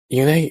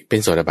ยังได้เป็น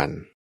โสดาบัน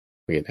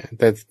นะแ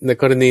ต่ใน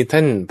กรณีท่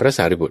านพระส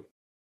ารีบุตร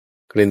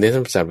กรณีท่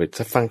านพระสารีบุตร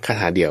ถ้าฟังคา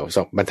ถาเดียว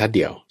2บรรทัดเ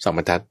ดียว2บ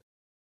รรทัด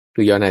ห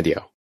รือย่อหน้าเดีย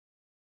ว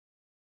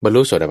บรร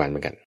ลุโสดาบันเหมื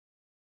อนกัน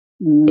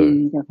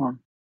เจ้าค่ะ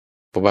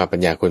เพราะว่าปัญ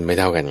ญาคุณไม่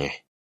เท่ากันไง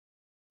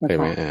ใช่ไ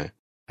หม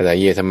ภาษา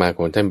เยธรรมาข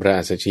องท่านพระ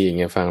อัสสชีอย่างเ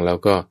งี้ยฟังแล้ว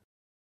ก็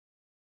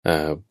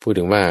พูด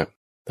ถึงว่า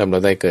ทำเรา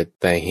ได้เกิด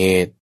แต่เห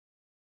ตุ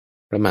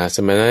พระมหาส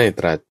มณะได้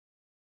ตรัส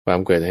ความ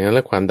เกิดแห่งนั้นแ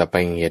ละความดับไป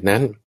แห่งเหตุนั้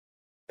น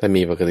ถ้า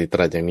มีปกติต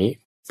รัสอย่างนี้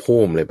พุ่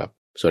มเลยแบบ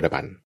โสดา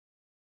บัน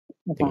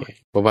อย่างเงี้ย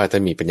เพราะว่าถ้า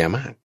มีปัญญาม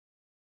าก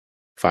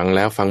ฟังแ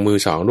ล้วฟังมือ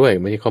2ด้วย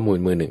ไม่ใช่ข้อมูล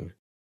มือ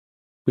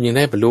1คุณยังไ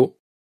ด้บรรลุ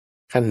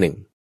ขั้น1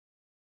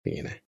อย่างเ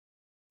งี้ยนะ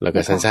แล้วก็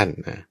สั้น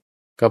ๆนะ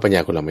ก็ปัญญา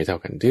คนเราไม่เท่า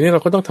กันทีนี้เร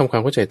าก็ต้องทำควา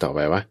มเข้าใจต่อไป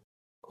ว่า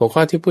หัวข้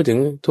อที่พูดถึง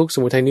ทุกข์ส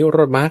มุทัยนิโร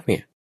ธมรรคเนี่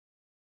ย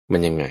มั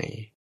นยังไง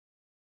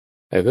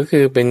ก็คื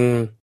อเป็น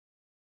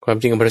ความ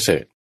จริงอันประเสริ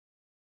ฐ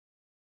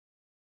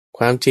ค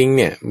วามจริงเ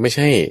นี่ยไม่ใ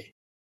ช่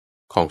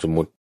ของสม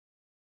มุติ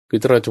คือ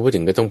ถ้าเราจะพูดถึ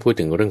งก็ต้องพูด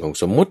ถึงเรื่องของ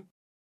สมมุติ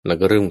แล้ว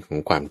ก็เรื่องของ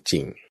ความจริ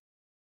ง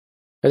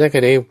ถ้าจะเค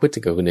ยได้พูดถึ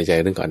งกับคุณในใจ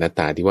เรื่องของอนัต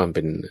ตาที่ว่ามันเ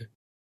ป็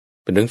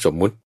นเรื่องสม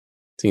มุติ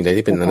สิ่งใด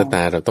ที่เป็นอนัตต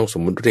าเราต้องส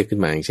มมุติเรียกขึ้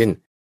นมาอย่างเช่น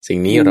สิ่ง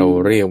นี้เรา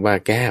เรียกว่า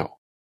แก้ว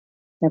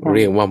เ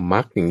รียกว่ามร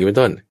รคอย่างนี้เป็น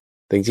ต้น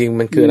แต่จริงๆ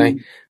มันคืออะไร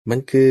มัน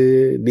คือ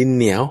ดินเ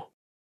หนียว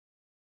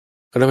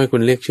แล้วทำไมคุ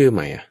ณเรียกชื่อให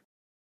ม่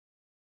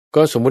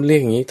ก็สมมุติเรีย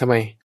กอย่างนี้ทำไม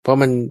เพราะ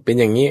มันเป็น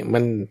อย่างนี้มั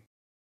น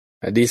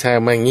ดีไซ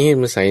น์มาอย่างนี้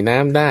มันใส่น้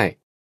ำได้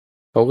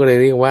เขาก็เลย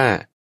เรียกว่า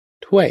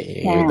ถ้วยอ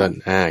ย่างนี้เป็นต้น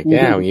แ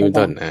ก้วอย่างนี้เป็น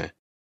ต้น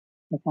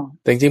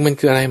แต่จริงๆมัน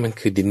คืออะไรมัน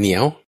คือดินเหนีย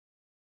ว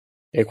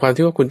ไอ้ความ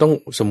ที่ว่าคุณต้อง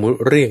สมมุติ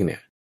เรียกเนี่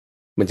ย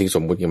มันจริงส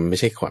มมุติมันไม่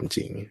ใช่ความจ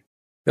ริง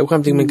แล้วควา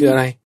มจริงมันคืออะ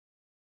ไร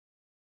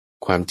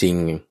ความจริง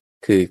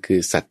คือ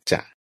สัจจ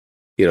ะ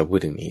ที่เราพูด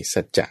ถึงนี้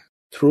สัจจะ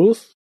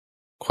truth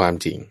ความ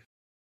จริง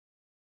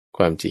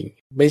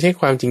ไม่ใช่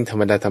ความจริงธร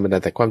รมดา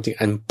แต่ความจริง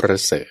อันประ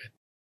เสริฐ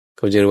เ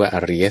ขาจะเรียกว่าอ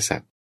ริยสั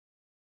จ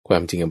ควา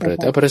มจริงอันประเสริฐ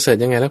แต่ประเสริฐ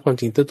ยังไงแล้วความ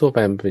จริงทั่วๆไป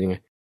มันเป็นยังไง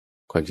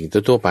ความจริง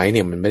ทั่วๆไปเ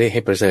นี่ยมันไม่ได้ใ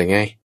ห้ประเสริฐไง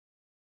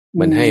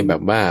มันให้แบ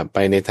บว่าไป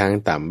ในทาง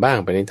ต่ำบ้าง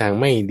ไปในทาง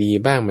ไม่ดี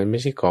บ้างมันไม่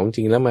ใช่ของจ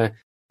ริงแล้วมา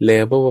เล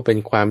เบลว่าเป็น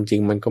ความจริง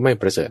มันก็ไม่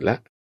ประเสริฐละ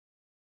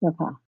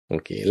โอ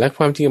เคแล้วค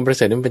วามจริงอันประเ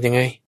สริฐมันเป็นยังไ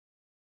ง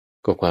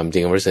ก็ความจริ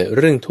งอันประเสริฐ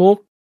เรื่องทุก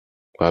ข์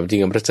ความจริง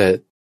อันประเสริฐ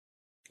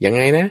ยังไ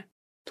งนะ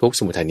ทุกข์ส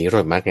มุทัยนิโร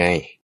ธมรรคไง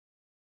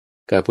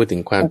ก็พูดถึ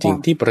งความจริง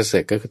ที่ประเสริ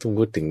ฐก็ต้อง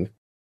พูดถึง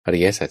อริ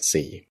ยสัจ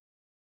สี่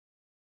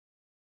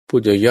พู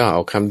ดย่อๆเอ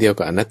าคำเดียว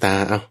กับอนัตตา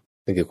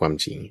นั่นคือความ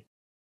จริง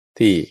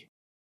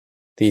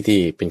ที่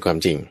เป็นความ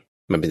จริง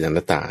มันเป็นอ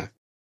นัตตา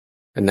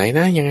อันไหนน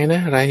ะยังไงน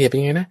ะรายละเอียดเป็น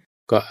ยังไงนะ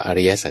ก็อ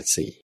ริยสัจ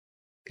สี่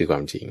คือควา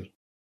มจริง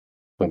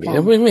บางที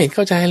ไม่เห็นเ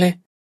ข้าใจเลย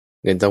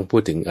เงินต้องพู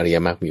ดถึงอริย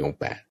มรรคมีองค์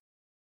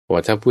8เพรา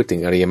ะถ้าพูดถึง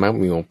อริยมรรค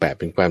มีองค์8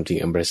เป็นความจริง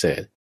อันประเสริ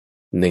ฐ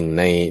หนึ่งใ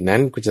นนั้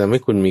นก็จะทำให้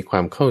คุณมีควา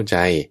มเข้าใจ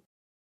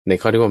ใน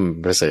ข้อที่ว่ามัน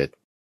ประเสริฐ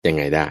ยังไ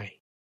งได้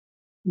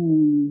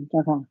เจ้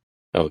าค่ะ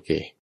โอเค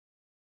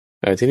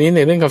ทีนี้ใน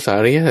เรื่องคำสอน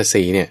อริยสัจ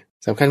สี่เนี่ย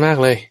สำคัญมาก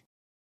เลย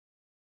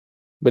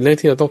เป็นเรื่อง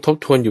ที่เราต้องทบ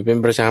ทวนอยู่เป็น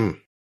ประจ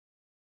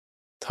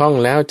ำท่อง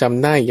แล้วจ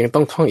ำได้ยังต้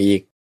องท่องอี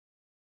ก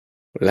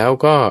แล้ว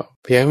ก็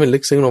พยายามให้มันลึ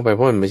กซึ้งลงไปเพ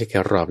ราะมันไม่ใช่แค่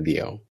รอบเดี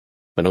ยว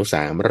มันต้อง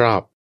3 รอ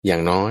บอย่า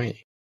งน้อย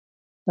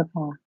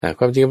ค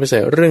วามจริงประเสริ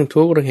ฐเรื่อง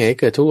ทุกข์เรื่องเหตุ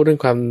เกิดทุกข์เรื่อง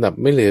ความดับ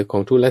ไม่เหลือขอ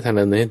งทุกข์และทาง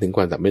ดำเนินถึงค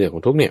วามดับไม่เหลือขอ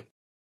งทุกข์เนี่ย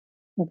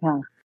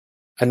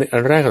อั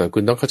นแรกก่อนคุ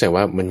ณต้องเข้าใจ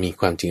ว่ามันมี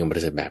ความจริงปร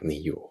ะเสริฐแบบนี้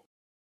อยู่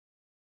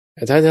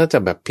ถ้าจะ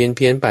แบบเ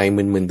พี้ยนไป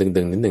มึนๆ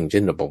ตึงๆนิดหนึ่งเ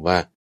ช่นเราบอกว่า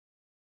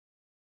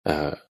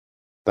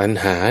ตัณ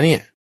หาเนี่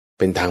ยเ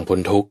ป็นทางพ้น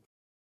ทุกข์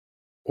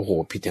โอ้โห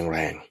ผิดอย่างแร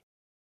ง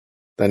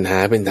ตัณหา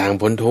เป็นทาง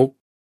พ้นทุกข์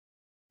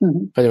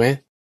เข้าใจไหม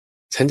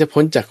ฉันจะ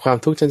พ้นจากความ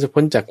ทุกข์ฉันจะ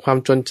พ้นจากความ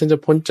จนฉันจะ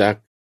พ้นจาก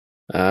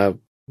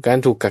การ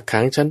ถูกกักขั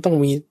งฉันต้อง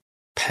มี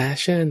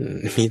passion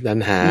มีตัณ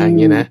หาอย่าง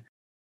เงี้ยนะ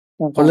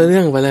คนละเรื่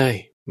องไปเลย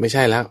ไม่ใ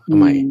ช่แล้วเอา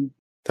ใหม่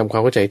ทำควา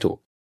มเข้าใจถูก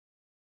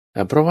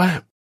เพราะว่า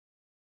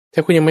ถ้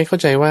าคุณยังไม่เข้า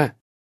ใจว่า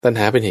ตัณ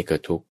หาเป็นเหตุเกิ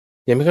ดทุกข์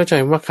ยังไม่เข้าใจ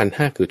ว่าขันธ์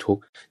ห้าคือทุก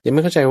ข์ยังไ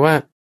ม่เข้าใจว่า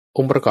อ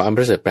งค์ประกอบอันป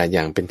ระเสริฐ8อ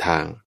ย่างเป็นทา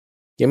ง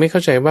ยังไม่เข้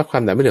าใจว่าควา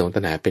มดับไม่เหลือของ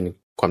ตัณหาเป็น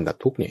ความดับ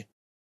ทุกข์เนี่ย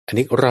อัน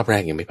นี้รอบแร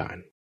กยังไม่ผ่าน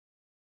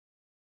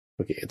โอ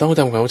เคต้อง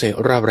ทำความเข้าใจ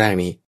รอบแรก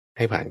นี้ใ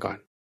ห้ผ่านก่อน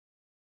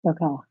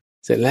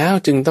เสร็จแล้ว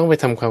จึงต้องไป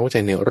ทำความเข้าใจ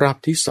ในรอบ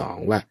ที่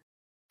2ว่า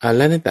แ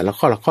ล้วในแต่ละ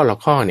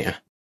ข้อเนี่ย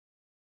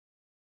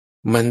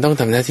มันต้อง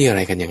ทำหน้าที่อะไ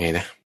รกันยังไงน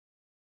ะ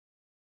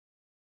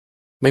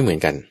ไม่เหมือน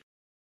กัน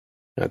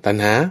ตัณ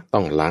หาต้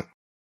องละ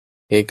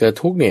เหตุเกิด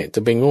ทุกข์เนี่ยจะ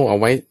ไปโง่เอา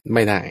ไว้ไ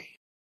ม่ได้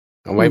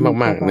เอาไว้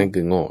มากๆนั่น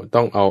คือโง่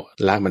ต้องเอา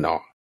ละมันออ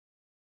ก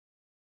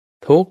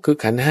ทุกข์คือ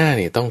ขันธ์ห้าเ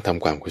นี่ยต้องท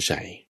ำความเข้าใจ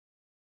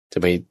จะ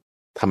ไป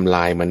ทำล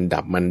ายมัน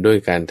ดับมันด้วย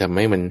การทำใ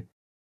ห้มัน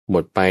หม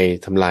ดไป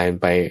ทำลายมัน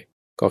ไป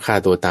ก็ฆ่า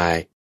ตัวตาย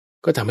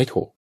ก็ทำให้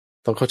ถูก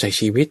ต้องเข้าใจ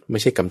ชีวิตไม่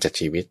ใช่กำจัด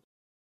ชีวิต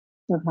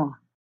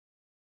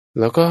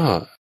แล้วก็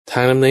ท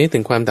างดำเนินถึ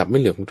งความดับไม่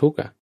เหลือของทุกข์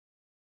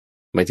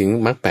หมายถึง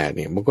มรรค8เ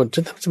นี่ยบางคนฉั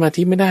นทำสมา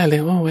ธิไม่ได้เลย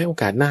ไว้โอ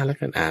กาสหน้าแล้ว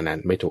กันนั้น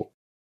ไม่ถูก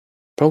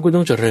เพราะคุณ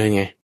ต้องเจริญ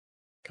ไง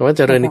คำว่าเ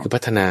จริญนี่คือพั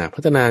ฒนา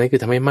นี่คื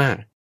อทำให้มาก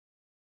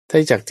ถ้า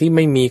จากที่ไ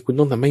ม่มีคุณ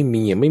ต้องทำให้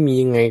มีไม่มี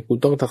ยังไงคุณ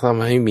ต้องท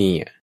ำให้มี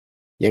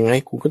ยังไง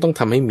คุณก็ต้อง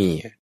ทำให้มี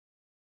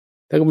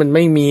ถ้ามันไ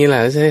ม่มีล่ะ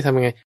แล้วจะให้ทำ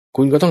ยังไง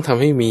คุณก็ต้องท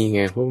ำให้มีไ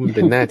งเพราะมันเ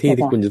ป็นหน้าที่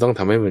ที่คุณจะต้อง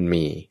ทำให้มัน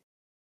มี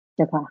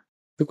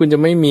ถ้าคุณจะ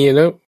ไม่มีแ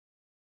ล้ว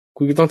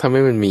คุณก็ต้องทำใ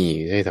ห้มันมี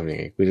ให้ทำยัง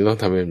ไงคุณจะต้อง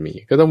ทำให้มันมี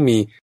ก็ต้องมี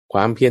คว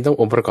ามเพียรต้อง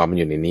องค์ประกอบมัน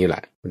อยู่ในนี้แหล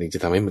ะมันถึงจะ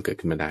ทำให้มันเกิด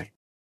ขึ้นมาได้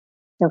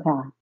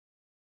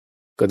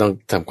ก็ต้อง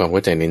ทำความเข้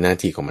าใจในหน้า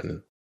ที่ของมัน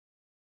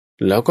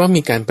แล้วก็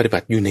มีการปฏิบั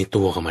ติอยู่ใน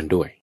ตัวของมัน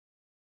ด้วย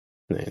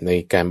ใน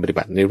การปฏิ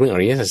บัติในเรื่องอ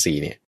ริยสัจสี่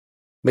เนี่ย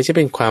ไม่ใช่เ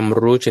ป็นความ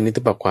รู้ชนิด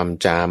ที่แบบความ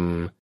จ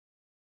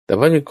ำแต่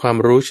ว่าเป็นความ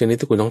รู้ชนิด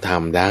ที่คุณต้องท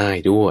ำได้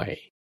ด้วย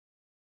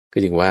ก็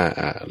จึงว่า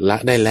ละ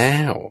ได้แล้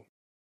ว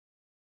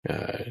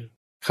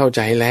เข้าใ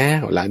จแล้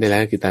วละได้แล้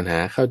วคือตัณหา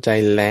เข้าใจ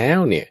แล้ว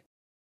เนี่ย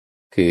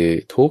คือ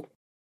ทุกข์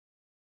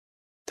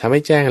ทำให้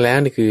แจ้งแล้ว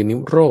นี่คือนิ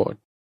โรธ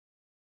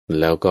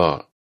แล้วก็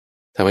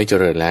ทำให้เจ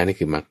ริญแล้วนี่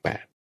คือมรรค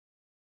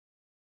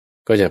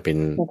8ก็จะเป็น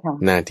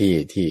หน้าที่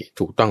ที่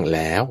ถูกต้องแ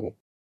ล้ว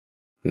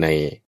ใน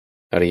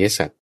อริย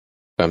สัจ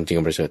ความจริง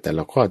ประเสริฐแต่ล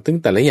ะข้อซึ่ง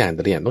แต่ละอย่าง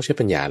ต้องใช้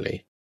ปัญญาเลย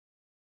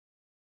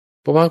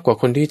เพราะว่ากว่า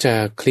คนที่จะ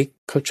คลิก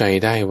เข้าใจ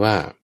ได้ว่า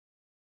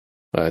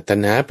ตัณ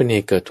หาเป็นเห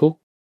ตุเกิดทุกข์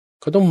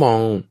เขาต้องมอง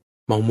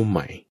มุมให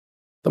ม่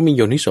ต้องมีโ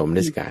ยนิโสมน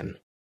สิการ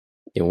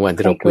อย่างวัน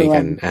ที่เราคุยกั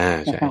น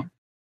ใช่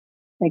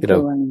ที่เรา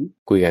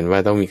คุยกันว่า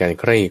ต้องมีการ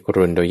ใคร่คร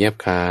วญโดยแยบ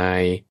คา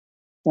ย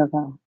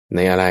ใน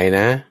อะไร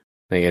นะ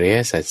ในอริย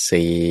สัจ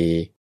สี่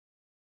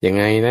ยัง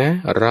ไงนะ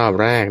รอบ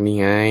แรกนี่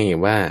ไง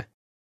ว่า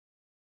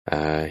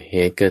เห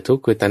ตุเกิดทุก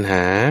ข์คือตัณห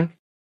า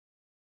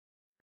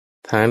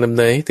ทางดำเ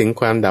นินให้ถึง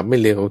ความดับไม่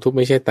เหลือของทุกข์ไ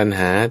ม่ใช่ตัณห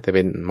าแต่เ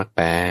ป็นมรรค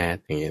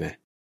8อย่างนี้นะ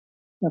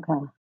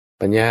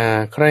ปัญญา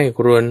ใคร่ค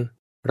รวญ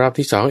รอบ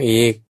ที่2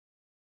อีก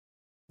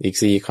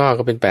4ข้อ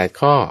ก็เป็น8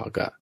ข้อ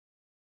ก็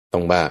ตร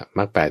งบ่าม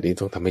รรค8นี้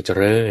ต้องทำให้เจ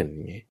ริญอย่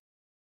างนี้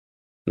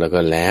แล้วก็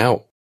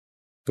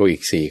อี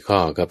ก4ข้อ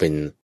ก็เป็น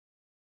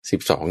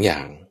12อย่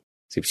าง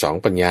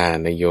12ปัญญา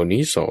ในโยนิ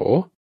โส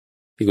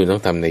ที่คุณต้อ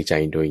งทำในใจ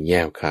โดยแย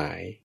บคา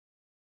ย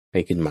ให้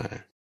ขึ้นมา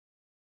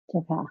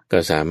ก็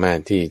สามารถ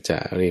ที่จะ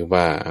เรียก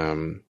ว่า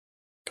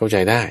เข้าใจ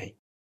ได้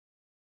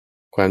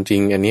ความจริ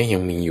งอันนี้ยั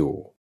งมีอยู่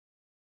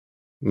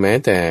แม้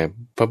แต่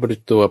พระพุท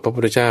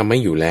ธเจ้าไม่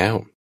อยู่แล้ว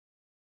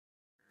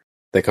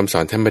แต่คำสอ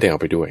นท่านไม่ได้เอา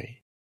ไปด้วย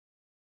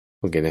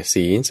โอเคนะ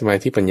ศีลสมา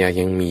ธิปัญญา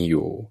ยังมีอ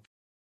ยู่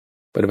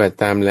ปฏิบัติ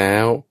ตามแล้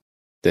ว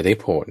จะได้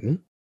ผล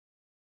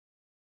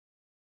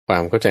ควา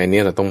มเข้าใจ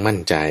นี้เราต้องมั่น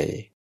ใจ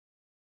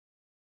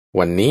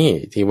วันนี้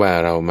ที่ว่า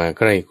เรามา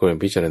ใกล้ควร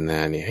พิจารณา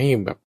เนี่ยให้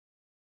แบบ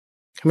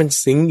ให้มัน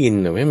ซิงค์อิน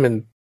ให้มัน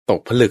ตก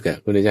ผลึก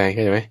คุณใจเข้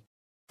าใจไหม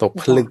ตก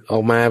ผลึกออ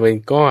กมาเป็น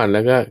ก้อนแ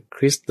ล้วก็ค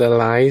ริสตัล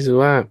ไลซ์หรือ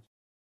ว่า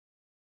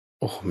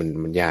โอ้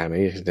มันยากนะ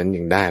ฉัน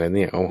ยังได้แล้วเ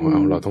นี่ยเอา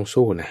เราต้อง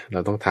สู้นะเรา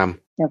ต้องท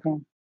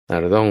ำ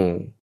เราต้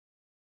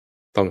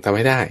องทำใ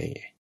ห้ได้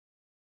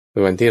เป็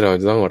นวันที่เรา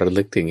จะต้องระ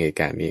ลึกถึงเหตุ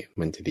การณ์นี้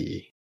มันจะดี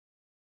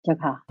เจ้า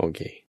ค่ะโอเค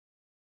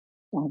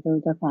สาธุ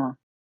เจ้าค่ะ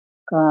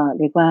ก็เ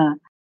รียกว่า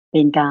เ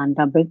ป็นการ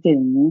รำลึกถึ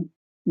ง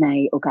ใน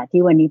โอกาส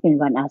ที่วันนี้เป็น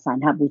วันอาสาฬ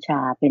หบูชา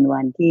เป็นวั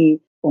นที่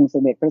องค์ส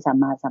มเด็จพระสัม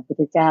มาสัมพุท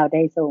ธเจ้าไ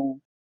ด้ทรง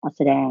แ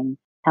สดง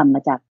ธรรม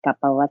จักรกัป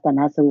ปวัตตน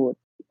สูตร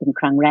เป็น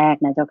ครั้งแรก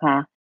นะเจ้าค่ะ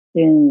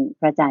ซึ่ง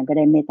พระอาจารย์ก็ไ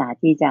ด้เมตตา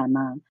ที่จะม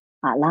า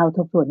เล่าท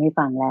บทวนให้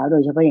ฟังแล้วโด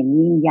ยเฉพาะอย่าง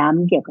ยิ่งย้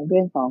ำเกี่ยวกับเ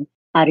รื่องของ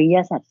อริย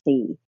สัจ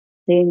สี่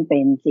ซึ่งเป็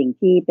นสิ่ง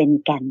ที่เป็น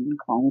แก่น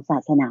ของศา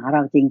สนาเร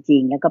าจริ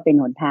งๆแล้วก็เป็น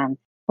หนทาง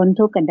พ้น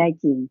ทุกข์กันได้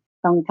จริง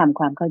ต้องทำ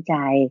ความเข้าใจ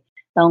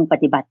ต้องป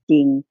ฏิบัติจ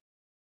ริง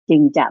จึ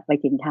งจะไป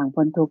ถึงทาง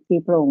พ้นทุกข์ที่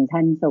พระองค์ท่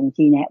านทรง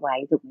ชี้แนะไว้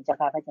ถูกไหมเจ้า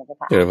ค่ะพระอาจารย์เจ้า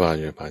ค่ะเจริญพ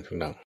รถูก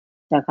ต้อง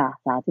เจ้าค่ะ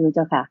สาธุเ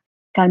จ้าค่ะ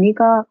คราวนี้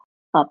ก็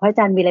พระอาจ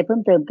ารย์มีอะไรเพิ่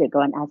มเติมเกี่ยวกับ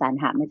วันอาสาฬ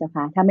หะไหมเจ้า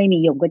ค่ะถ้าไม่มี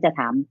โยมก็จะ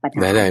ถามปัญหา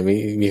ได้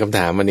มีคำถ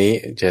ามวันนี้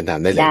เชิญถาม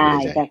ได้เลยได้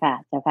เจ้า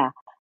ค่ะ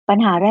ปัญ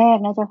หาแรก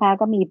นะเจ้าค่ะ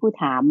ก็มีผู้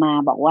ถามมา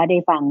บอกว่าได้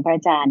ฟังพระอ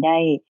าจารย์ได้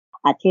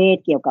เทศ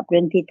เกี่ยวกับเรื่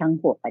องทิศทั้ง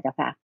6เจ้า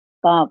ค่ะ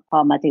ก็พอ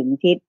มาถึง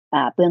ทิศ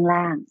เบื้อง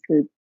ล่างคือ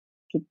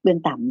ทิศเบื้อง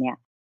ต่ำเนี่ย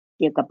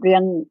เกี่ยวกับเรื่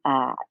อง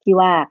ที่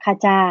ว่าค่า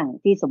จ้าง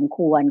ที่สมค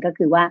วรก็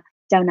คือว่า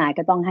เจ้านาย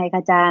ก็ต้องให้ค่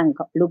าจ้าง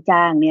ลูก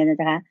จ้างเนี่ยน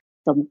ะคะ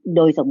โ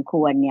ดยสมค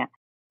วรเนี่ย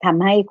ท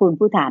ำให้คุณ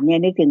ผู้ถามเนี่ย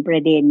นึกถึงปร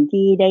ะเด็น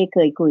ที่ได้เค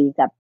ยคุย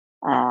กับ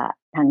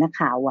ทางนัก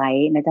ข่าวไว้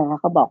นะคะ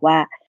เขาบอกว่า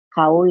เข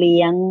าเ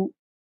ลี้ยง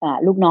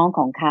ลูกน้องข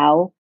องเขา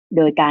โ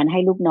ดยการให้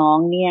ลูกน้อง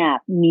เนี่ย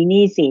มีห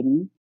นี้สิน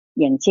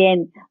อย่างเช่น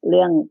เ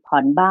รื่องผ่อ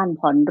นบ้าน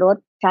ผ่อนรถ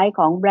ใช้ข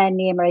องแบรนด์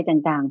เนมอะไร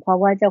ต่างๆเพราะ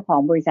ว่าเจ้าของ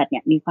บริษัทเนี่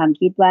ยมีความ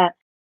คิดว่า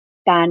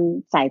การ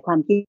ใส่ความ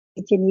คิด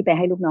เช่นนี้ไปใ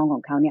ห้ลูกน้องขอ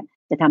งเขาเนี่ย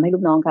จะทำให้ลู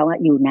กน้องเขา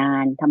อยู่นา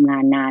นทำงา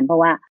นนานเพรา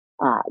ะว่า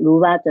รู้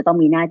ว่าจะต้อง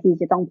มีหน้าที่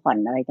จะต้องผ่อน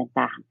อะไร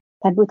ต่าง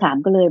ๆท่านผู้ถาม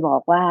ก็เลยบอ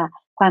กว่า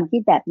ความคิ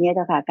ดแบบนี้เ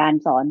จ้าค่ะการ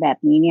สอนแบบ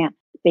นี้เนี่ย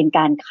เป็นก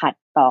ารขัด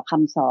ต่อค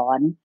ำสอน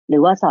หรื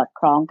อว่าสอด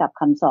คล้องกับ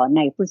คำสอนใ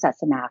นพุทธศา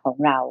สนาของ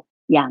เรา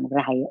อย่างไ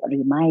รหรื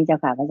อไม่เจ้า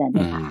ค่ะพระอาจารย์เ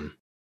จ้าค่ะ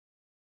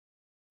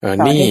สอน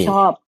ให้ช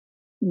อบ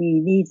มี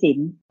หนี้สิน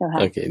เจ้าค่ะ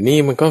โอเคนี่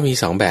มันก็มี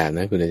2แบบน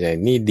ะคุณใจ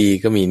หนี้ดี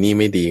ก็มีหนี้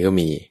ไม่ดีก็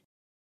มี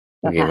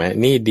โอเคไหม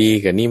หนี้ดี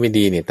กับหนี้ไม่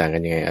ดีเนี่ยต่างกั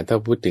นยังไงถ้า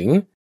พูดถึง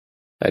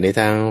ใน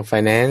ทาง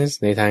finance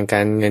ในทางกา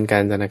รเงินกา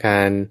รธนาคา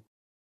ร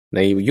ใน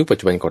ยุคปัจ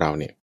จุบันของเรา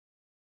เนี่ย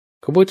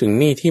เขาพูดถึง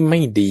หนี้ที่ไม่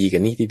ดีกั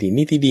บหนี้ที่ดีห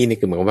นี้ที่ดีนี่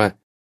คือหมายความว่า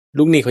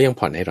ลูกหนี้เขายัง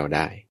ผ่อนให้เราไ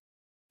ด้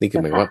นี่คือ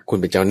หมายว่าคุณ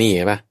เป็นเจ้าหนี้ใ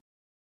ช่ปะ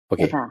โอเ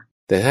ค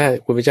แต่ถ้า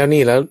คุณเป็นเจ้าห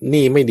นี้แล้วห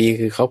นี้ไม่ดี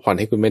คือเขาผ่อน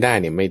ให้คุณไม่ได้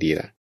เนี่ยไม่ดี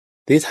ละ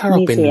ทีถ้าเรา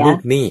เป็นลูก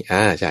หนี้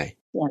ใช่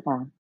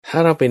ถ้า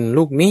เราเป็น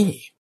ลูกหนี้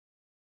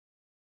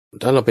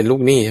ถ้าเราเป็นลู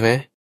กหนี้ใช่ไหม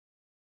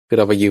คือเ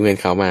ราไปยืมเงิน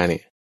เขามาเนี่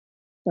ย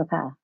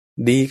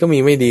ดีก็มี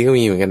ไม่ดีก็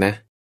มีเหมือนกันนะ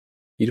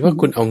อยู่ที่ว่า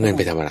คุณเอาเงินไ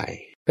ปทำอะไร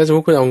ถ้าสมม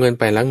ติคุณเอาเงิน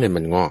ไปแล้วเงิน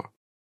มันงอก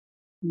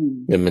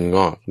เงินมันง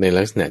อกใน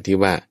ลักษณะที่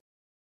ว่า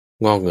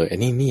งอกเงินอัน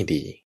นี้หนี้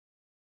ดี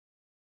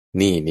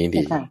หนี้นี้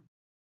ดี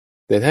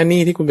แต่ถ้าห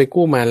นี้ที่คุณไป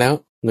กู้มาแล้ว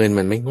เงิน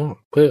มันไม่งอก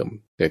เพิ่ม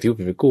แต่ที่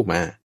คุณไปกู้มา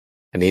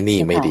อันนี้หนี้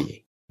ไม่ดี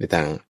ในท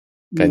าง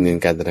การเงิน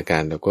การธนาคา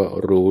รเราก็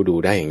รู้ดู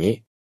ได้อย่างนี้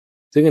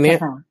ซึ่งอันเนี้ย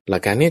หลั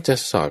กการนี้จะ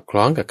สอดค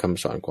ล้องกับค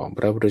ำสอนของพ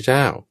ระพุทธเจ้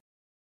า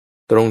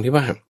ตรงที่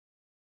ว่า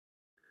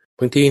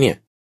บางทีเนี่ย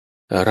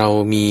เรา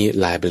มี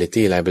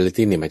liability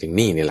เนี่ยหมายถึงห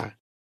นี้นี่แหละ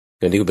เ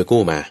งินที่คุณไป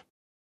กู้มา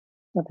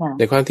ใ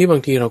นความที่บา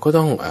งทีเราก็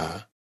ต้อง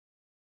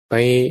ไป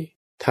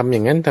ทำอย่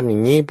างนั้นทำอย่า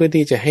งนี้เพื่อ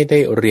ที่จะให้ได้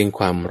เรียนค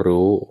วาม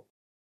รู้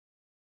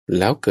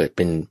แล้วเกิดเ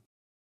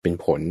ป็น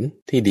ผล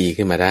ที่ดี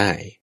ขึ้นมาได้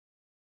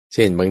เ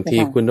ช่นบางที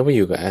คุณต้องไปอ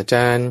ยู่กับอาจ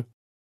ารย์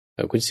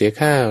คุณเสีย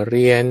ค่าเ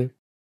รียน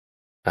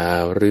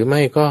หรือไ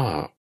ม่ก็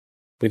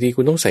บางที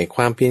คุณต้องใส่ค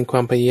วามเพียรคว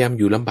ามพยายาม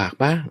อยู่ลำบาก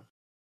บ้าง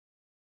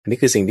อันนี้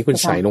คือสิ่งที่คุณ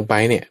ใส่ลงไป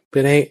เนี่ยเพื่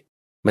อให้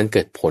มันเ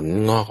กิดผล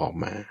งอกออก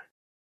มา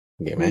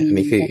เห็นไหมอัน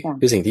นี้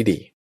คือสิ่งที่ดี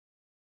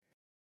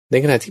ใน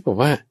ขณะที่บอก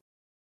ว่า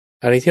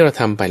อะไรที่เรา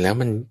ทำไปแล้ว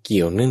มันเ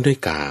กี่ยวเนื่องด้วย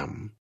กาม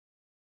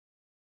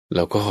แ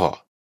ล้วก็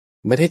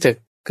ไม่ได้จะ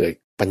เกิด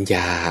ปัญญ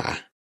า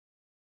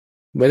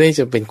ไม่ได้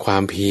จะเป็นควา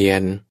มเพีย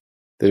ร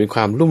แต่เป็นค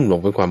วามลุ่มหลง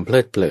เป็นความเพลิ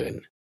ดเพลิน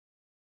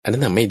อันนั้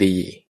นทำไม่ดี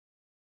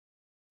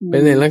เป็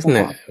นในลักษณ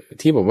ะ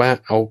ที่บอกว่า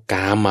เอาก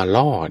ามมา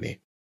ล่อเนี่ย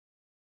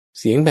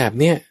เสียงแบบ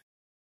เนี้ย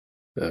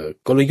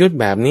กลยุทธ์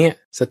แบบเนี้ย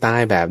สไต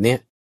ล์แบบเนี้ย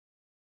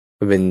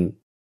มัน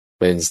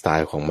เป็นสไต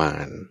ล์ของมา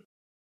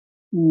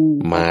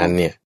ร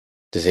เนี่ย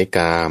จะใช้ก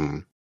าม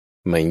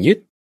มายึด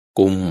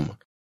กุม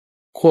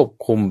ควบ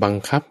คุมบัง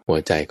คับหัว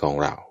ใจของ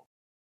เรา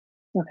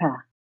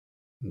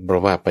เพรา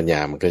ะว่าปัญญ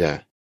ามันก็จะ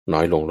น้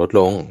อยลงลด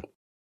ลง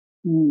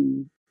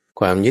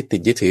ความยึดติ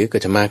ดยึดถือก็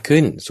จะมาก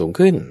ขึ้นสูง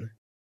ขึ้น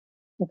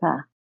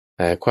แ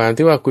ต่ความ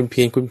ที่ว่าคุณเ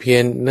พีย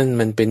รนั่น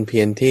มันเป็นเพี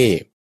ยรที่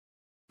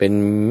เป็น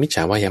มิจฉ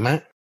าวายามะ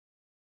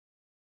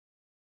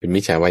เป็นมิ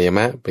จฉาวายาม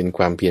ะเป็นค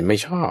วามเพียรไม่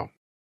ชอบ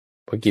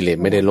เพราะกิเลส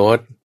ไม่ได้ลด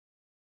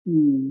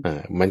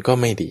มันก็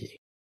ไม่ดี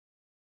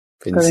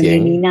เป็นเสียง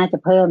นี้น่าจะ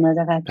เพิ่มนะเ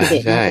จ้าค่ะกิเล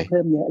สน่าจะเ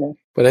พิ่มเยอะเลย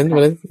เพราะฉะนั้น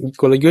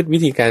กลยุทธ์วิ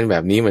ธีการแบ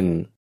บนี้มัน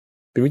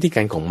เป็นวิธีก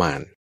ารของมา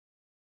ร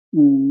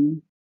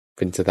เ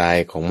ป็นสไต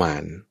ล์ของมา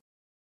ร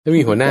ถ้า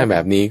มีหัวหน้าแบ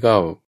บนี้ก็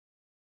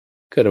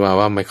เกิดมา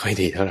ว่าไม่ค่อย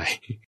ดีเท่าไหร่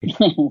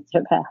เจ้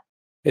าค่ะ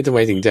ทำไม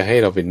ถึงจะให้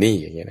เราเป็นหนี้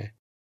อย่างเงี้ยนะ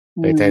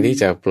แทนที่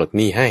จะปลดห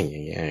นี้ให้อย่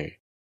างเงี้ย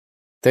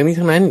ทั้งนี้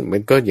ทั้งนั้นมั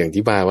นก็อย่าง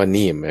ที่บาว่าห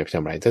นี้มันท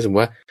ำอะไรถ้าสมม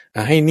ติว่า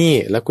ให้หนี้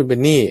แล้วคุณเป็น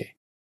หนี้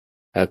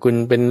คุณ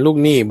เป็นลูก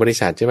หนี้บริ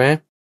ษัทใช่ไหม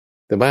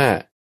แต่ว่า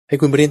ให้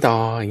คุณไปเรียนต่อ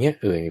อย่างเงี้ย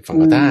ฝั่ง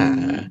กต้า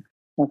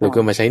แล้วก็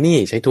มาใช้หนี้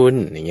ใช้ทุน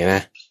อย่างเงี้ยน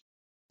ะ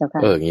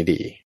อย่างงี้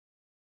ดี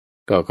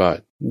ก็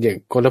อย่าง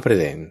คนละประ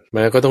เด็นมั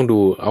นก็ต้องดู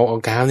เอา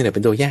กาวนี่แหละเ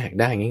ป็นตัวแยก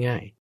ได้ง่า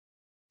ย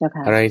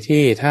ๆอะไร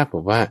ที่ถ้าผ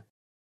มว่า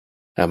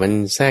มัน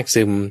แทรก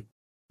ซึม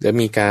แล้ว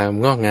มีการ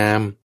งอกงา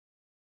ม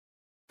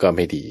ก็ไ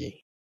ม่ดี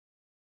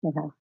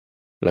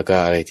แล้วก็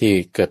อะไรที่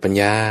เกิดปัญ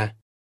ญา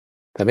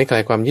ทำให้คลา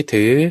ยความยึด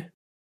ถือ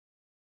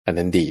อัน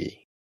นั้นดี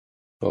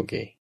โอเค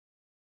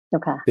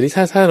ทีนี้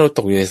ถ้าเราต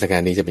กอยู่ในสถานกา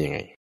รณ์นี้จะเป็นยังไง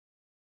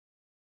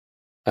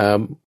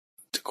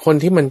คน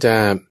ที่มัน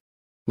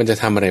จะ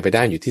ทำอะไรไปไ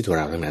ด้อยู่ที่ตัว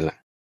เราทั้งนั้นแหละ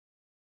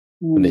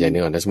คุณใจนึ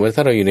กออกนะสมมติ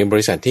ถ้าเราอยู่ในบ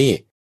ริษัทที่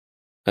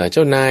เจ้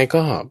านาย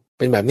ก็เ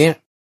ป็นแบบเนี้ย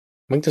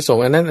มันจะส่ง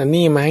อันนั้นอัน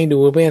นี้มาให้ดู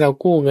เพื่อให้เรา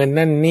กู้เงิน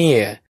นั่นนี่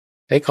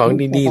ไอ้ของ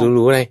ดีๆห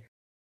รูๆอะไร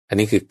อัน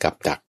นี้คือกับ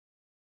ดัก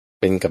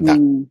เป็นกับดัก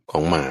ขอ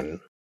งมาร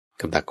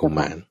กับดักของ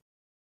มาร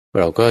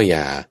เราก็อ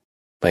ย่า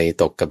ไป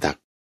ตกกับดัก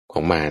ข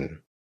องมาร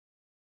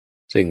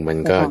ซึ่งมัน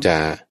ก็จะ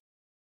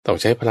ต้อง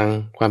ใช้พลัง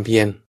ความเพี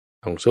ยร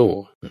ต้องสู้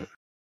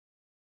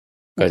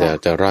ก็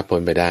จะรอดพ้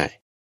นไปได้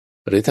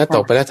หรือถ้าต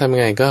กไปแล้วทำยั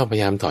งไงก็พย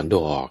ายามถอนตั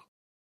วออก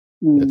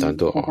ถอน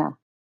ตัวออก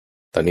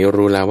ตอนนี้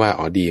รู้แล้วว่า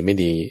อ๋อดีไม่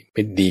ดีไ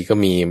ม่ดีก็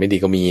มีไม่ดี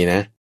ก็มีน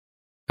ะ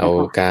เอา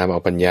การเอ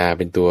าปัญญา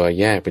เป็นตัว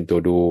แยกเป็นตัว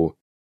ดู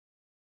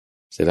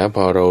เสร็จแล้วพ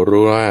อเรา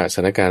รู้ว่าสถ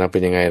านการณ์เราเป็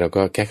นยังไงเรา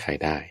ก็แก้ไข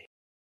ได้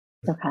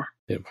เจ้าค่ะ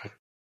เดี๋ยว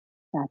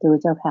สาธุ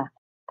เจ้าค่ะ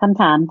ค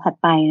ำถามถัด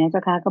ไปนะเจ้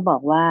าค่ะก็บอ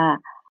กว่า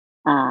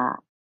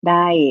ไ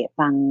ด้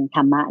ฟังธ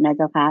รรมะนะเ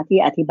จ้าค่ะที่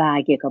อธิบาย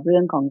เกี่ยวกับเรื่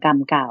องของกรรม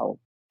เก่า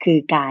คือ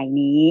กาย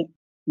นี้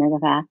นะเจ้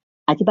าค่ะ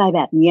อธิบายแ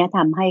บบนี้ท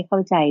ำให้เข้า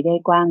ใจได้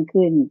กว้าง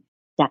ขึ้น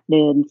จากเ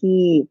ดิม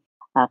ที่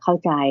เข้า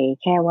ใจ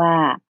แค่ว่า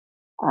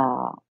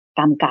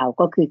กรรมเก่า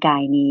ก็คือกา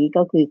ยนี้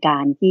ก็คือกา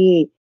รที่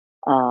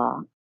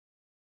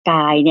ก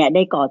ายเนี่ยไ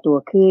ด้ก่อตัว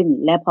ขึ้น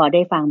และพอไ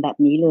ด้ฟังแบบ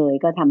นี้เลย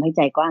ก็ทำให้ใ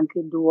จกว้าง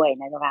ขึ้นด้วย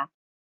นะเจ้าค่ะ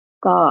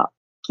ก็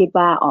คิด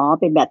ว่าอ๋อ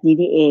เป็นแบบนี้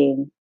นี่เอง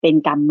เป็น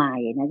กรรมใหม่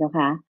นะเจ้า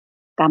ค่ะ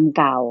กรรม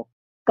เก่า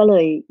ก็เล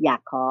ยอยา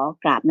กขอ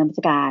กราบนมัส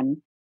การ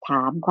ถ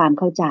ามความ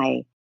เข้าใจ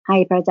ให้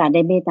พระอาจารย์ไ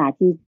ด้เมตตา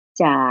ที่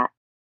จะ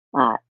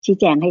ชี้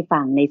แจงให้ฟั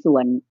งในส่ว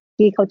น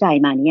ที่เข้าใจ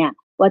มาเนี่ย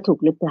ว่าถูก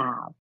หรือเปล่า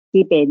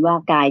ที่เป็นว่า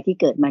กายที่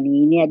เกิดมา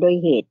นี้เนี่ยด้วย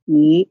เหตุ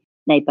นี้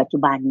ในปัจจุ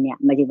บันเนี่ย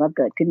หมายถึงว่าเ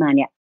กิดขึ้นมาเ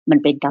นี่ยมัน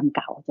เป็นกรรมเ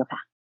ก่าเจ้าค่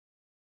ะ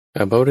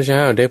พระพุทธเจ้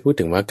าได้พูด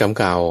ถึงว่ากรรม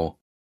เก่า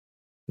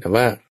แต่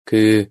ว่า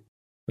คือ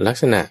ลัก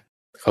ษณะ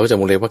เขาจะ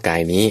วงเล็บว่ากา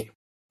ยนี้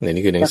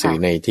นี่คือหนังสือ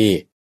ในที่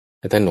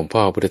ท่านหลวงพ่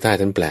อพุทธทาส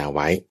ท่านแปลไ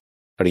ว้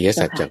อริย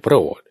สัจจากพระ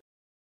โอษฐ์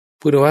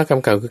พูดว่ากรร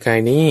มเก่าคือกาย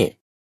นี้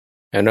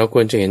เราค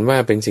วรจะเห็นว่า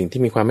เป็นสิ่ง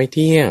ที่มีความไม่เ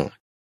ที่ยง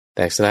แต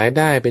กสลายไ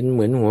ด้เป็นเห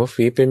มือนหัว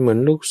ฝีเป็นเหมือน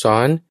ลูกศ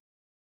ร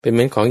เป็นเห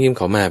มือนของยืมเ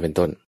ขามาเป็น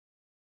ต้น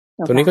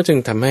ตรงนี้ก็จึง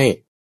ทำให้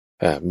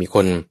มีค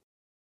น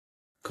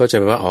เข้าใจ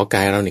ว่าอ๋อก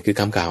ายเราเนี่ยคือ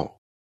กรรมเก่า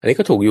อันนี้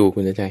ก็ถูกอยู่คุ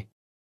ณใจ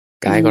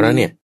กายของเรา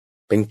เนี่ย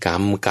เป็นกรร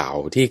มเก่า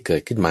ที่เกิ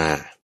ดขึ้นมา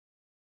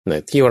เนี่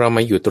ยที่เราม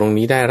าอยู่ตรง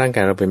นี้ได้ร่างก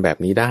ายเราเป็นแบบ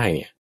นี้ได้เ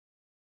นี่ย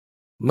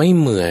ไม่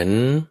เหมือน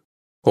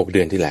6 เดื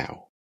อนที่แล้ว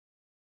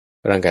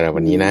ร่างกายเรา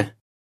วันนี้นะ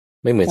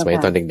ไม่เหมือนสมัย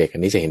ตอนเด็กๆอั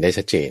นนี้จะเห็นได้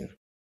ชัดเจน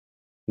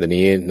เดี๋ยว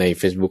นี้ใน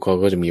Facebook เขา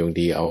ก็จะมีบาง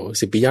ทีเอา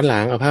10 ปีย้อนหลั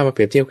งเอาภาพมาเป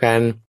รียบเทียบกัน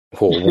โ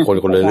หค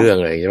นละเรื่อง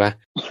เลยใช่ปะ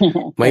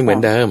ไม่เหมือน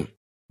เดิม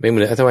ไม่เหมือ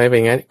นทำไมเป็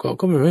นงั้น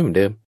ก็มันไม่เหมือน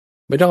เดิม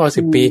ไม่ต้องเอา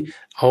10 ปี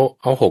เ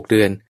อา6 เดื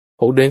อน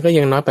6 เดือนก็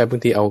ยังน้อยไปบา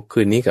งทีเอา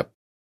คืนนี้กับ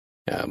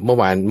เ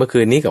มื่อคื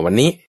นนี้กับวัน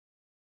นี้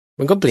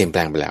มันก็เปลี่ยนแปล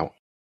งไปแล้ว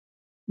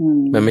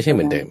มันไม่ใช่เห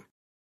มือนเดิม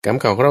กรรม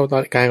เก่าของเราตอ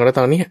นการของเรา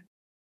ตอนนี้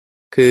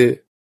คือ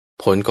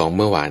ผลของเ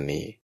มื่อวาน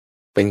นี้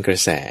เป็นกระ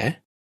แส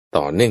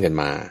ต่อเนื่องกัน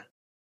มา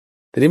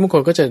แต่ที่บางค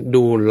นก็จะ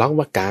ดูล็อก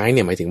ว่ากายเ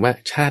นี่ยหมายถึงว่า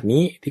ชาติ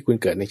นี้ที่คุณ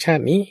เกิดในชา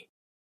ตินี้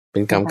เป็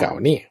นกรรมเก่า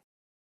นี่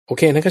โอเ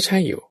คอันนั้นก็ใช่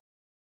อยู่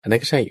อันนั้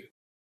นก็ใช่อยู่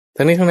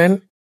ทั้งนี้ทั้งนั้น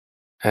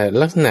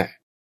ลักษณะ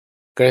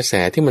กระแส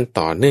ที่มัน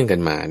ต่อเนื่องกั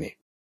นมาเนี่ย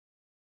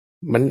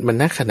มัน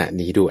ณขณะ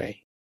นี้ด้วย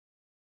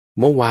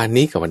เมื่อวาน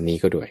นี้กับวันนี้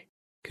ก็ด้วย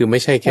คือไม่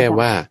ใช่แค่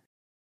ว่า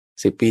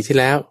10 ปีที่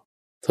แล้ว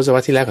ทศวร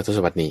รษที่แล้วกับทศ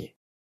วรรษนี้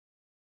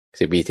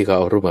10 ปีที่เขาเ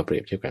อารูปมาเปรี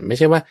ยบเทียบกันไม่ใ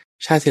ช่ว่า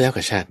ชาติที่แล้ว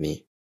กับชาตินี้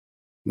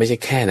ไม่ใช่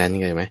แค่นั้น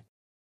ไงไหม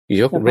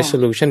ยก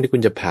resolution ที่คุ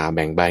ณจะผ่าแ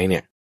บ่งใบเนี่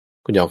ย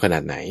คุณจะเอาขนา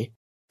ดไหน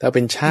ถ้าเ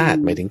ป็นชาติ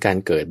หมายถึงการ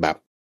เกิดแบบ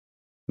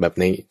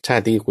ในชา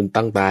ติที่คุณ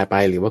ตั้งตายไป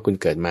หรือว่าคุณ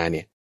เกิดมาเ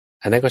นี่ย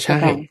อันนั้นก็ใช่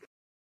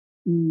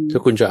ถ้า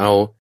คุณจะเอา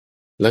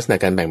ลักษณะ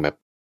การแบ่งแบบ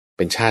เ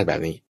ป็นชาติแบ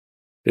บนี้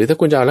หรือถ้า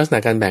คุณจะเอาลักษณะ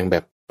การแบ่งแบ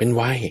บเป็น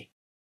วั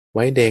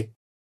ยเด็ก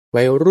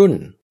วัยรุ่น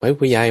วัย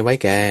ผู้ใหญ่วัย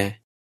แก่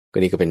ก็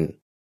นี่ก็เ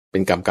ป็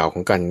นกรรมเก่าข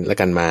องกันและ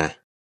กันมา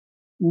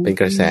เป็น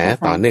กระแส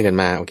ต่อเนื่องกัน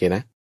มาโอเคน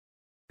ะ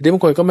ทีบา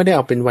งคนก็ไม่ได้เอ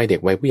าเป็นวัยเด็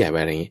กวัยผู้ใหญ่วั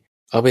ยอะไรอย่างนี้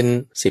เอาเป็น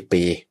10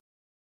 ปี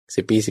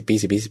10 ปี10 ปี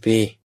10 ปี10 ปี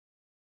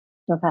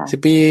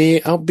10 ปี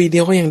เอาปีเดี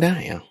ยวก็ยังได้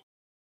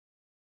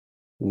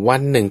วั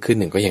นหนึ่งคืน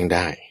หนึ่งก็ยังไ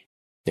ด้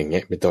อย่างเงี้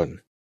ยเป็นต้น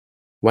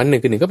วันหนึ่ง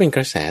คืนหนึ่งก็เป็นก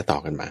ระแสต่อ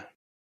กันมา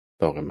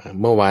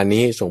เมื่อวาน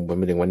นี้ส่งผล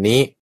มาถึงวันนี้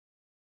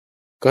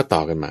ก็ต่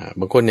อกันมา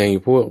บางคนอย่าง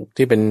พวก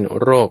ที่เป็น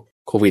โรค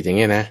โควิดอย่างเ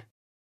งี้ยนะ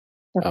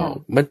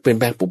มันเปลี่ยน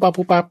แปลงปุ๊บ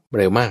ปั๊บ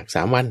เร็วมาก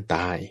3 วันต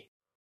าย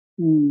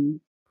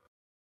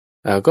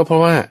ก็เพรา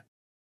ะว่า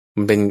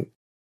มันเป็น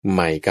ให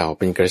ม่เก่า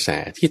เป็นกระแส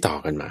ที่ต่อ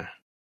กันมา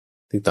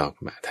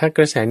ถ้าก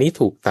ระแสนี้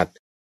ถูกตัด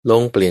ล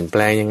งเปลี่ยนแป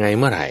ลงยังไง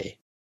เมื่อไหร่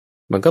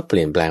มันก็เป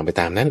ลี่ยนแปลงไป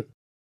ตามนั้น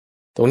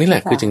ตรงนี้แหล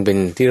ะคือจึงเป็น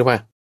ที่เรียกว่า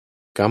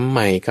กรรมให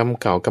ม่กรรม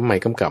เก่ากรรมใหม่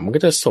กรรมเก่ามันก็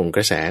จะส่งก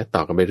ระแสต่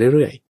อกันไปเ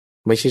รื่อย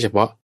ๆไม่ใช่เฉพ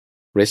าะ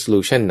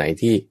resolution ไหน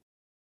ที่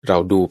เรา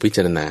ดูพิจ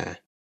ารณา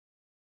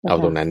เอา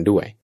ตรงนั้นด้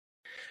วย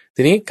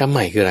ทีนี้กรรมให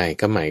ม่คืออะไร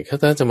กรรมใหม่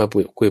ถ้าจะมา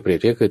คุยเปรียบ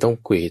เทียบคือต้อง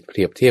คุยเป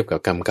รียบเทียบกับ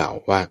กรรมเก่า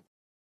ว่า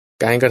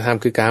การกระท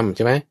ำคือกรรมใ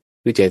ช่ไหม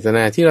คือเจตน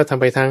าที่เราท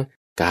ำไปทาง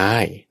กา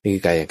ยนี่คื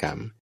อกายกรรม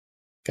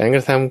การก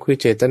ระทำคือ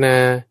เจตนา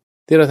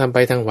ที่เราทำไป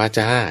ทางวาจ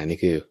านี่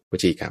คือว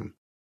จีกรรม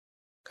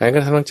การกร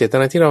ะทำทางเจต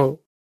นาที่เรา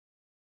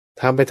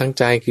ทำไปทาง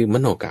ใจคือม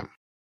โนกรรม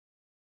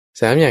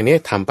3 อย่างนี้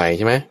ทำไปใ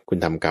ช่ไหมคุณ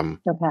ทำกรร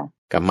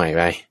มใหม่ไ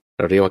ปเ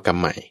ราเรียกว่ากรรม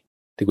ใหม่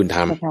ที่คุณท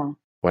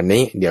ำวัน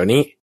นี้เดี๋ยว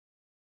นี้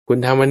คุณ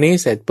ทำวันนี้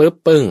เสร็จปุ๊บ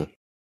ปึ้ง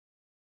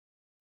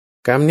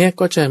กรรมเนี้ย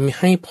ก็จะมี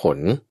ให้ผล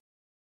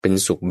เป็น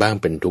สุขบ้าง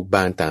เป็นทุกข์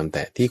บ้างตามแ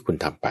ต่ที่คุณ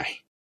ทำไป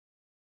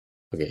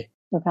โอเค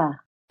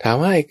ถาม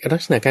ว่าลั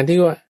กษณะการที่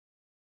ว่า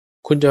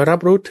คุณจะรับ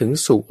รู้ถึง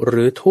สุขห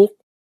รือทุกข์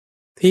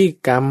ที่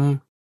กรรม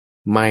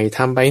ใหม่ท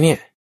ำไปเนี่ย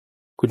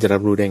คุณจะรั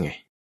บรู้ได้ไง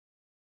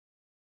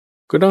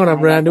ก็ต้องรับ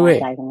รู้ด้วย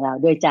ใจของเรา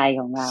ด้วยใจ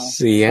ของเราเ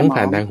สียง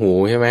ผ่านทางหู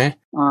ใช่ไหม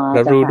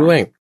รับรู้ด้วย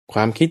คว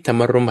ามคิดธรร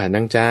มารมณ์ผ่านท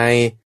างใจ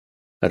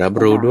รับ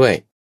รู้ด้วย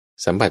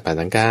สัมผัสผ่าน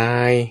ทางกา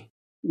ย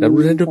รับ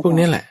รู้ได้ด้วยพวก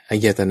นี้แหละอา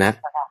ยตนะ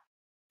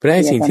เพราะไ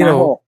อ้สิ่งที่เรา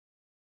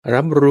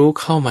รับรู้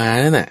เข้ามา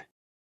นั่นน่ะ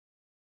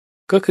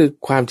ก็คือ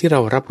ความที่เร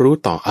ารับรู้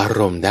ต่ออา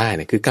รมณ์ได้เ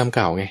นี่ยคือกรรมเ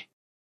ก่าไง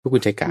พวกคุ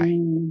ณใจกาย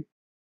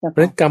เพรา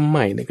ะกรรมให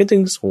ม่เนี่ยก็จึ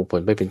งส่งผล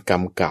ไปเป็นกรร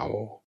มเก่า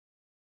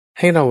ใ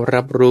ห้เรา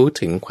รับรู้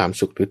ถึงความ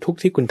สุขหรือทุกข์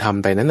ที่คุณท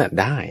ำไปนั้นน่ะ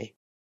ได้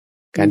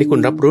การที่คุณ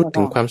รับรู้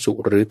ถึงความสุข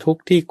หรือทุก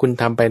ข์ที่คุณ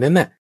ทำไปนั้น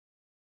น่ะ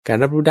การ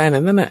รับรู้ได้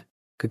นั้นน่ะ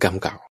คือกรรม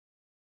เก่า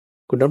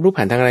คุณรับรู้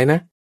ผ่านทางอะไรนะ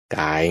ก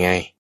ายไง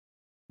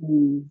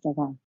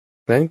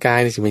เพราะฉะนั้นกาย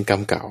นี่จะเป็นกรร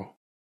มเก่า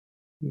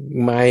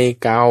ไม่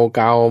เก่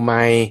าไ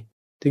ม่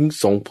ถึง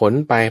ส่งผล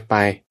ไป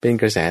เป็น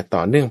กระแสต่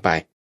อเนื่องไป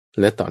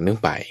และต่อเนื่อง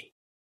ไป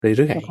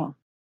เรื่อย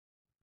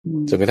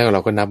ๆจนกระทั่งเร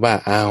าก็นับว่า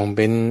เ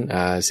ป็น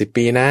10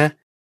 ปีนะ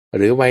ห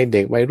รือวัยเ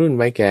ด็กวัยรุ่น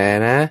วัยแก่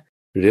นะ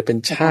หรือเป็น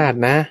ชาติ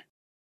นะ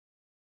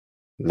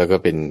แล้วก็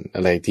เป็นอ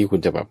ะไรที่คุณ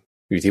จะแบบ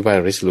อยู่ที่ว่า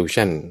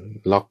resolution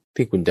ล็อก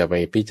ที่คุณจะไป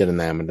พิจาร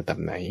ณามันระดับ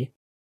ไหน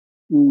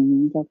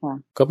เจ้าค่ะ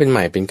ก็เป็นให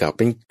ม่เป็นเก่าเ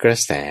ป็นกระ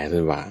แสเล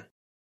ยว่า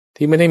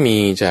ที่ไม่ได้มี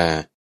จะ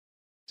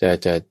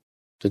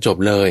จบ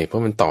เลยเพรา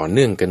ะมันต่อเ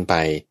นื่องกันไป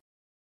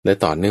และ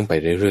ต่อเนื่องไป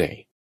เรื่อย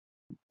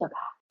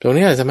ๆตรง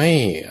นี้อาจจะไม่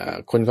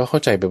คนก็เข้า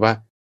ใจไปว่า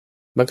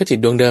มันก็จิต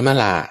ดวงเดิมนั่น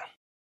ล่ะ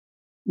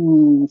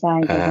ใช่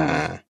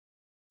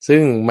ซึ่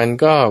งมัน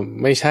ก็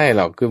ไม่ใช่ห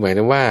รอกคือหมาย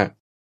ถึงว่า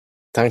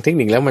ทางเทค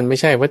นิคแล้วมันไม่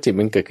ใช่ว่าจิต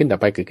มันเกิดขึ้นดับ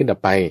ไปเกิดขึ้นดับ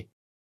ไป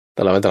ต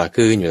ลอดวันตลอด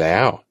คืนอยู่แล้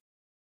ว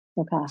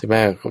ใช่ไหม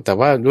แต่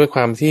ว่าด้วยค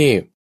วามที่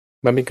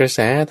มันเป็นกระแส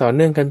ต่อเ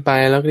นื่องกันไป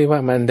แล้วก็เรียกว่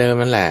ามันเดิม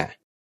มันแหละ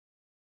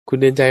คุณ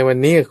เตือนใจวัน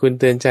นี้กับคุณ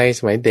เตือนใจส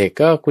มัยเด็ก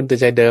ก็คุณเตือน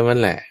ใจเดิมมัน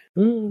แหละ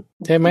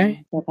ใช่ไหม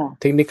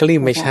เทคนิคอลี่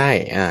ไม่ใช่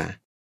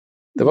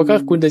แต่ว่าก็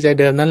คุณเตือนใจ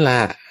เดิมนั่นแหล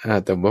ะ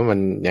แต่ว่ามัน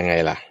ยังไง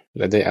ล่ะแ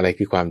ล้วได้อะไร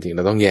คือความจริงเร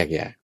าต้องแยกแย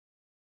ะ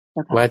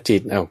ว่าจิ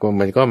ต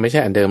มันก็ไม่ใช่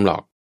อันเดิมหรอ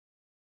ก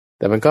แ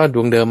ต่มันก็ด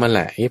วงเดิมมันแห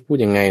ละพูด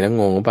ยังไงนะ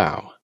งงหรือเปล่า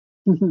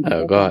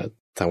ก็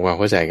ทำความ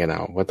เข้าใจกันเอ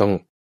าก็ต้อง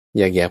แ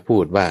ยกแยะพู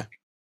ดว่า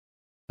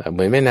เห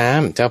มือนแม่น้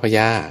ำเจ้าพระย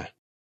า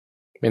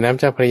แม่น้ำ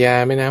เจ้าพระยา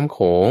แม่น้ำโข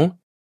ง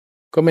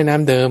ก็แม่น้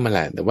ำเดิมมาแห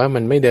ละแต่ว่ามั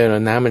นไม่เดินแล้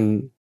วน้ำมัน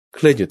เค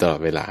ลื่อนอยู่ตลอ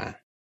ดเวลา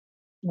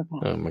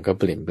มันก็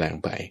เปลี่ยนแปลง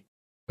ไป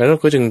แล้วเรา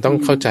ก็จึงต้อง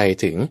เข้าใจ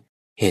ถึง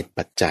เหตุ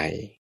ปัจจัย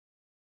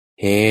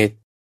เหตุ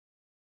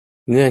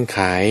เงื่อนไ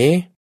ข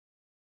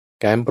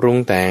การปรุง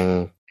แต่ง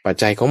ปัจ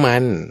จัยของมั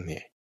นเ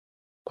นี่ย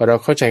พอเรา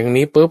เข้าใจตรง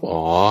นี้ปุ๊บ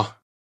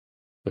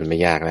มันไม่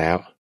ยากแล้ว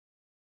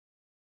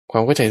ควา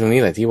มเข้าใจตรง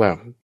นี้แหละที่ว่า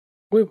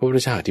พระพุทธ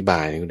เจ้าอธิบา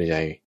ยคุณใจ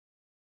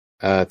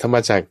ธรรม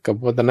จักรกับ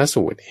วัตน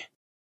สูตร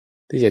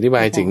ที่จะอธิบ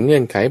ายถึงเงื่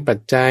อนไขปัจ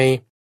จัย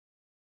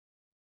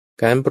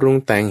การปรุง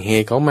แต่งเห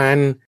ตุของมัน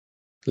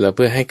แล้วเ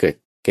พื่อให้เกิด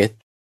เก็ต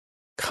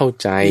เข้า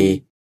ใจ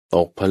ต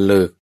กผ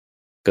ลึก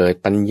เกิด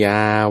ปัญญา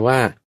ว่า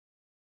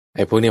ไ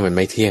อ้พวกนี้มันไ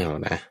ม่เที่ยงหรอ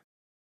กนะ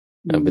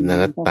เป็นอ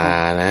นัตตา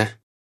นะ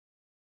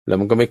แล้ว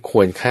มันก็ไม่ค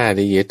วรค่า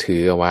ที่ยึดถื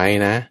อเอาไว้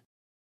นะ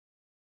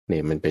เนี่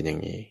ยมันเป็นอย่า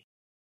งนี้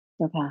เ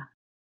จ้าค่ะ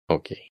โอ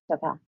เคเจ้า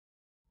ค่ะ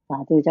สา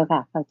ธุเจ้าค่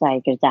ะเข้าใจ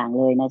กระจ่าง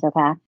เลยนะเจ้า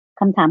ค่ะ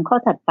คำถามข้อ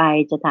ถัดไป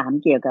จะถาม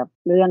เกี่ยวกับ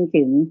เรื่อง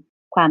ถึง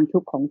ความทุ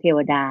กข์ของเทว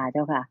ดาเ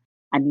จ้าค่ะ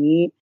อันนี้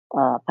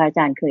พระอาจ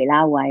ารย์เคยเล่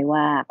าไว้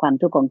ว่าความ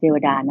ทุกข์ของเทว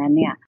ดานั้น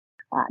เนี่ย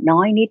น้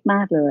อยนิดม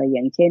ากเลยอ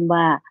ย่างเช่น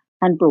ว่า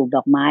ท่านปลูกด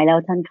อกไม้แล้ว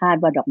ท่านคาด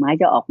ว่าดอกไม้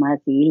จะออกมา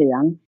สีเหลือ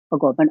งปรา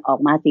กฏมันออก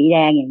มาสีแด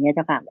งอย่างเงี้ยเ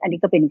จ้าค่ะอันนี้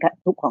ก็เป็น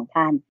ทุกข์ของ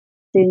ท่าน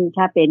ซึ่ง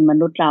ถ้าเป็นม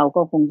นุษย์เรา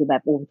ก็คงจะแบ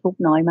บทุกข์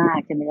น้อยมาก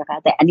ใช่ไหมเจ้าค่ะ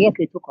แต่อันนี้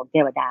คือทุกข์ของเท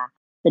วดา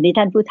ตอนนี้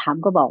ท่านผู้ถาม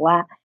ก็บอกว่า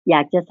อย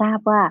ากจะทราบ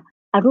ว่า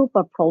อรูป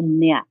พรหม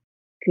เนี่ย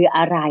คืออ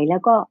ะไรแล้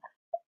วก็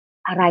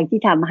อะไรที่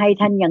ทำให้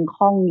ท่านยังค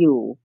ล่องอยู่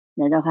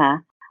นะเจ้าค่ะ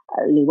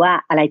หรือว่า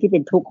อะไรที่เป็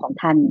นทุกข์ของ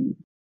ท่าน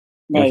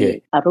ใน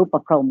อรูป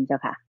พรหมเจ้า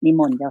ค่ะนิ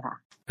มนต์เจ้าค่ะ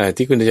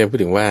ที่คุณจะพูด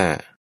ถึงว่า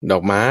ดอ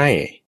กไม้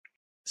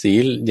สี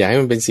อยากให้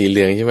มันเป็นสีเห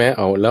ลืองใช่ไหม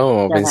แล้ว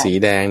เป็นสี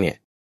แดงเนี่ย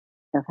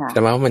แต่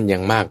ว่ามันยั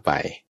งมากไป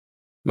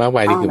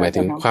นี่คือหมาย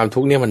ถึงความทุ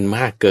กข์เนี่ยมันม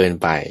ากเกิน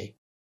ไป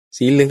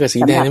สีเหลืองกับสี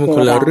แดงนี่มันค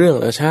นละเรื่อง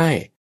แล้วใช่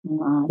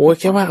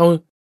แค่ว่าเอา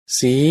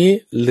สี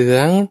เหลือ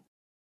ง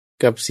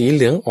กับสีเห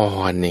ลืองอ่อ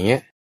นอย่างเงี้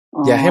ย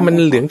อย่าให้มัน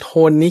เหลืองโท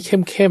นนี้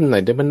เข้มๆหน่อ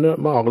ยเดี๋ยวมัน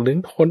มาออกเหลือง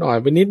โทนอ่อน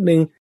ไปนิดนึง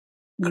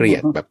เกลีย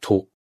ดแบบทุ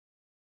กข์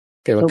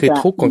เกิดว่าคือ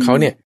ทุกข์ของเขา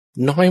เนี่ย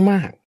น้อยม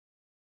าก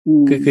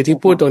คือที่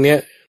พูดตรงเนี้ย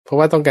เพราะ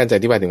ว่าต้องการจะอ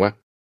ธิบายถึงว่า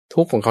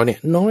ทุกข์ของเขาเนี่ย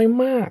น้อย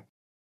มาก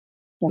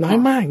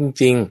จ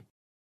ริง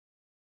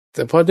ๆแ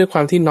ต่เพราะด้วยคว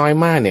ามที่น้อย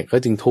มากเนี่ยก็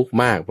จึงทุกข์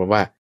มากเพราะว่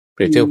าเป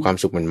รียบเทียบความ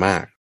สุขมันมา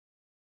ก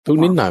ทุก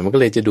นิดหน่อยมันก็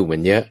เลยจะดูเหมือ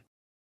นเยอะ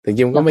แต่จ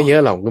ริงมันก็ไม่เยอ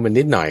ะหรอกก็มัน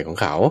นิดหน่อยของ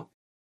เขา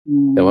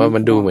แต่ว่ามั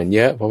นดูเหมือนเ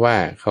ยอะเพราะว่า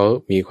เขา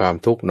มีความ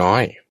ทุกข์น้อ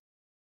ย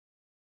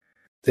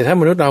แต่ถ้า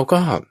มนุษย์เราก็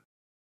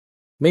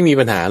ไม่มี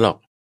ปัญหาหรอก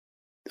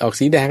ออก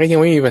สีแดงก็ยัง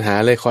ไม่มีปัญหา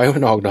เลยขอให้มั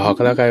นออกดอก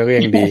ก็แล้วกันก็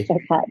ยังดี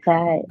ใ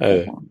ช่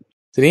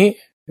ทีนี้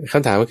ค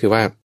ำถามก็คือว่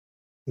า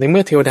ในเมื่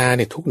อเทวดาเ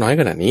นี่ยทุกข์น้อย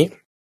ขนาดนี้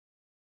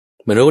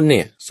มนุษย์เ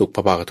นี่ยสุขพ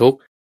อๆกับทุกข์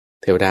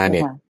เทวดาเ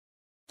นี่ย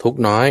ทุกข์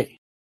น้อย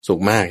สุข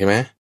มากใช่ไหม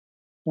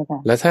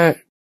แล้วถ้า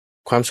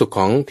ความสุขข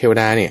องเทว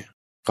ดาเนี่ย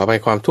ขอไป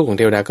ความทุกข์ของเ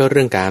ทวดาก็เ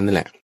รื่องกามนั่นแ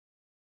หละ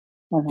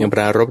ยังป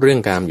รารภเรื่อ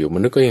งกามอยู่ม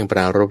นุษย์ก็ยังปร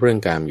ารภเรื่อง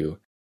กามอยู่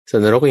สัต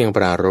ว์นรกก็ยังป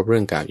รารภเรื่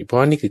องกามอยู่เพราะ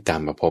นี่คือกา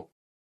มภพ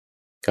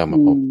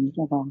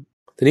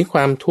ทีนี้คว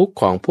ามทุกข์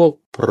ของพวก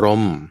พรห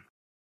ม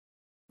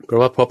เพรา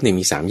ะว่าภพนี่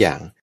มี3อย่าง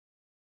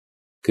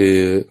คือ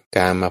ก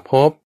ามภ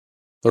พ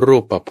รู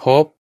ปภ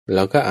พแ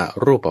ล้วก็อ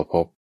รูปภ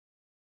พ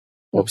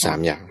ภพ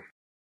3อย่าง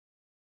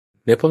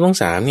ในภพทั้ง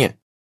3เนี่ย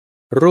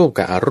รูป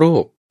กับอรู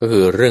ปก็คื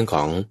อเรื่องข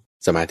อง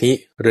สมาธิ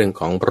เรื่อง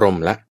ของพรหม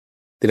ละ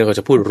ที่เราก็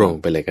จะพูดรวม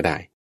ไปเลยก็ได้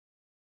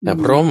แต่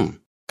พรหม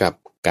กับ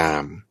กา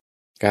ม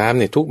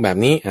เนี่ยทุกแบบ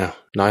นี้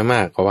น้อยม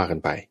ากก็ว่ากัน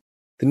ไป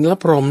ทีนี้แล้ว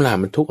พรหมล่ะ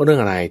มันทุกเรื่อ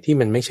งอะไรที่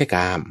มันไม่ใช่ก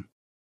าม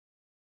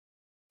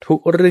ทุก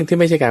เรื่องที่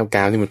ไม่ใช่ก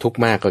ามที่มันทุก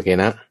มากก็โอเค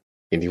นะ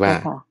อย่างที่ว่า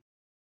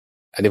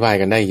อธิบาย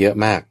กันได้เยอะ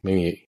มาก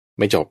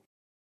ไม่จบ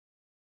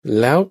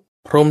แล้ว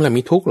พรหมล่ะ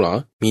มีทุกข์เหรอ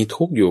มี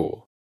ทุกข์อยู่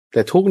แ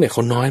ต่ทุกข์เนี่ยเข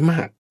าน้อยม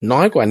ากน้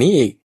อยกว่านี้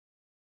อีก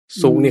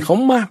สุขเนี่ยเขา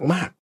มากก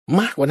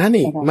ว่านั้น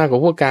อีกมากกว่า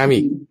พวกกาม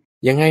อีก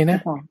ยังไงนะ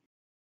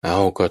เอา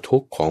ก็ทุ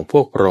กข์ของพ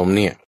วกพรหม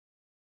เนี่ย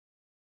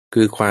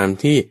คือความ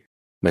ที่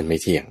มันไม่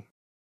เที่ยง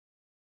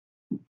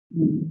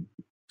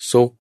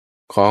สุข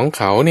ของ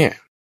เขาเนี่ย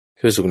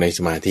คือสุขในส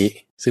มาธิ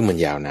ซึ่งมัน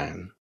ยาวนาน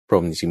พร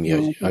หมจึงมี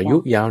อายุ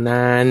ยาวน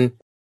าน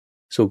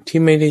สุขที่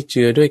ไม่ได้เ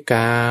จือด้วยก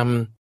าม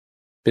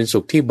เป็นสุ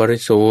ขที่บริ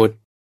สุทธิ์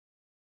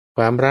ค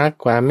วามรัก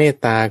ความเมต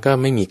ตาก็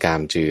ไม่มีกา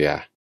มเจือ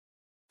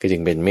ก็จึ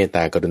งเป็นเมตต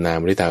ากรุณา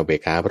มุทิตาอุเบ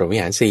กขาพรหมวิ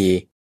หาร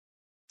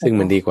4ซึ่ง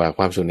มันดีกว่าค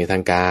วามสุขในทา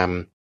งกาม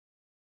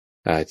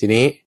ที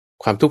นี้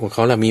ความทุกข์ของเข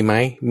าล่ะมีไหม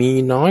มี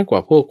น้อยกว่า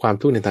พวกความ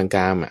ทุกข์ในทางก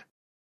าม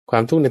ควา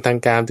มทุกข์ในทาง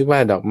กามที่ว่า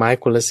ดอกไม้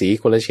คนละสี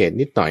คนละเฉด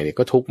นิดหน่อยเนี่ย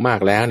ก็ทุกข์มาก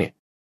แล้วเนี่ย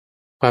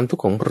ความทุก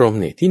ข์ของพรหม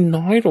เนี่ยที่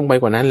น้อยลงไป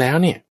กว่านั้นแล้ว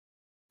เนี่ย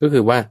ก็คื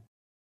อว่า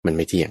มันไ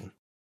ม่เที่ยง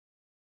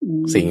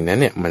สิ่งนั้น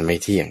เนี่ยมันไม่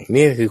เที่ยง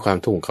นี่คือความ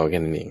ทุกข์ของเขาแค่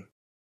นั้นเอง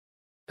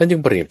ท่านจึ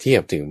งเปรียบเทีย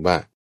บถึงว่า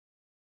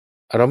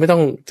เราไม่ต้อ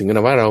งถึง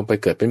กับว่าเราไป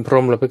เกิดเป็นพร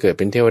หมเราไปเกิด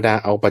เป็นเทวดา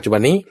เอาปัจจุบั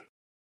นนี้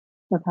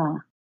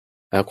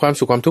ความ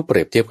สุขความทุกข์เป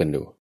รียบเทียบกัน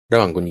ดูระ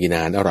หว่างคุณกินอา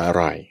หารอ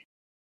ร่อย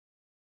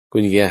ๆคุณ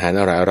กินอาหาร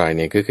อร่อยๆเ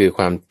นี่ยก็คือค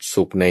วาม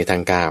สุขในทา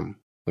งกาม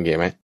โอเค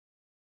ไหม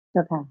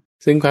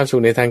ซึ่งความสุ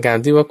ขในทางกาม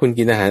ที่ว่าคุณ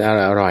กินอาหารอ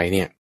ร่อยๆเ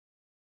นี่ย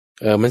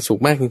มันสุข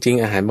มากจริง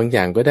ๆอาหารบางอ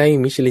ย่างก็ได้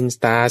มิชลินส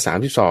ตาร์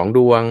32 ด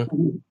วง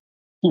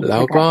แล้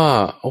วก็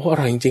โอ้อ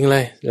ร่อยจริงๆเล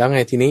ยแล้วไง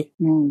ทีนี้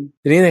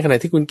ในขณะ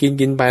ที่คุณ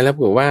กินไปแล้ว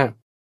บอกว่า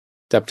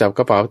จับก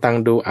ระเป๋าตัง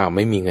ค์ดูไ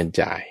ม่มีเงิน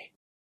จ่าย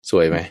ส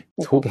วยไหม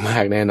ทุกข์มา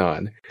กแน่นอน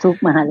ทุกข์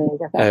มาเลย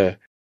จ้ะ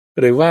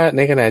หรือว่าใ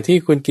นขณะที่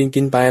คุณ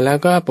กินไปแล้ว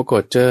ก็ปราก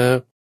ฏเจอ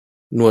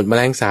หนวดแม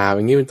ลงสาบอ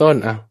ย่างนี้เป็นต้น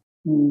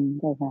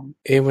ใช่ค่ะ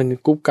มัน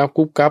กุ๊บ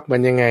กับมั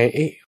นยังไง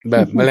แบ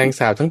บแมลง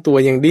สาบทั้งตัว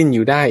ยังดิ้นอ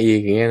ยู่ได้อีก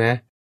อย่างเงี้ยนะ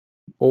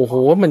โอ้โห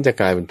มันจะ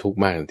กลายเป็นทุกข์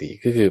มากทันที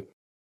คือ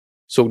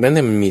สุขนั้นเ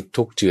นี่ยมันมี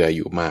ทุกข์เจืออ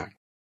ยู่มาก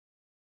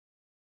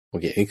โอ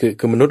เคนี่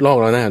คือมนุษย์โลก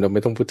เรานะเราไ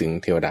ม่ต้องพูดถึง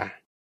เทวดา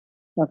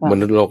ม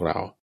นุษย์โลกเรา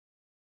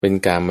เป็น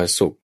การมา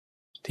สุข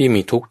ที่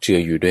มีทุกข์เจือ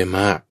อยู่ด้วยม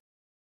าก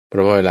เพร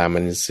าะว่าเวลามั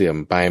นเสื่อม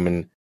ไปมัน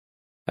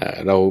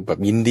เราแบบ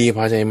ยินดีพ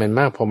อใจมัน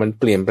มากพอมัน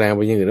เปลี่ยนแปลงไป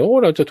อย่างอื่น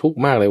เราจะทุกข์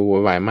มากเลยวุ่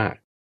นวายมาก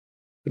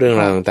เรื่อง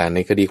ราวต่างๆใน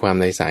คดีความ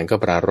ในศาลก็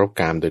ปรารภ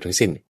กามโดยทั้ง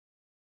สิ้น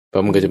เพรา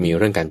ะมันก็จะมี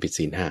เรื่องการผิด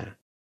ศีล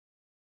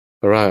 5เ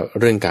พราะว่า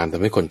เรื่องกามท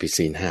ำให้คนผิด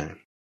ศีล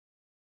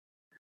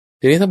 5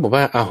ทีนี้ถ้าบอก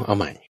ว่าเอา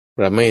ใหม่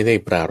เราไม่ได้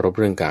ปรารภ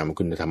เรื่องกาม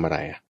คุณจะทำอะไร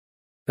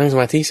นั่งส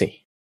มาธิสิ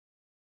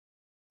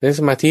นั่ง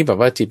สมาธิแบบ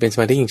ว่าจิตเป็นส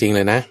มาธิจริงๆเ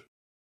ลยนะ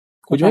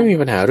คุณจะไม่มี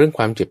ปัญหาเรื่องค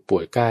วามเจ็บปว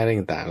ดกายอะไร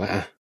ต่างๆแล้ว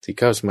จิต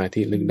เข้าสมาธิ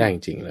ลึกได้จ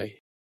ริงๆเลย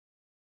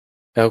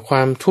แต่คว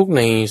ามทุกข์ใ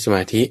นสม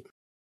าธิ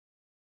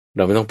เร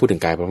าไม่ต้องพูดถึ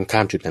งกายเพราะมันข้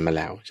ามจุดนั้นมา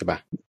แล้วใช่ปะ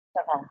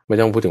ไม่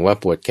ต้องพูดถึงว่า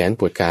ปวดแขน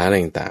ปวดขาอะไร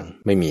ต่าง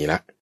ๆไม่มีละ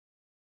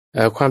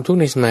ความทุกข์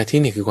ในสมาธิ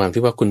นี่คือความ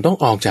ที่ว่าคุณต้อง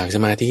ออกจากส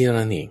มาธิเท่า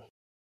นั้นเอง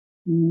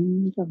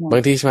บา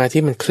งทีสมาธิ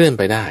มันเคลื่อน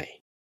ไปได้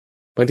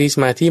บางทีส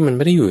มาธิมันไ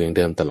ม่ได้อยู่อย่างเ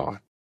ดิมตลอด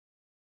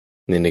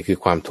นี่คือ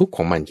ความทุกข์ข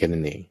องมันแค่นั้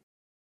นเอง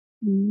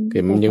แต่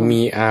มันยัง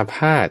มีอาพ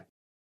าธ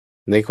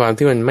ในความ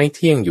ที่มันไม่เ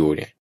ที่ยงอยู่เ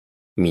นี่ย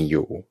มีอ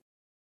ยู่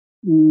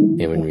เ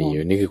นี่ยมันมีอ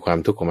ยู่นี่คือความ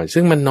ทุกข์ของมัน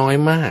ซึ่งมันน้อย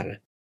มาก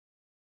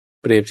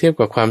เปรียบเทียบ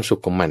กับความสุ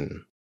ขของมัน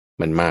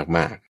ม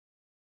าก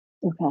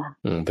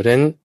เพราะฉะ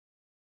นั้น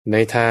ใน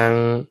ทาง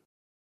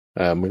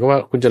เหมือนกับว่า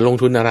คุณจะลง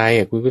ทุนอะไร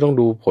คุณก็ต้อง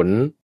ดูผล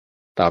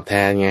ตอบแท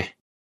นไง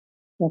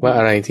ว่า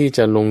อะไรที่จ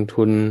ะลง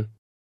ทุน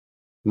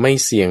ไม่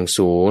เสี่ยง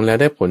สูงและ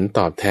ได้ผลต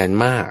อบแทน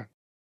มาก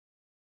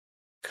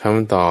ค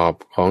ำตอบ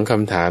ของค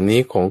ำถามนี้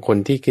ของคน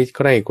ที่คิดใ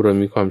คร่ครวญ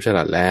มีความฉล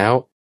าดแล้ว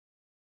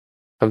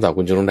คำตอบ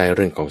คุณจะต้องได้เ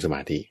รื่องของสม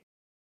าธิ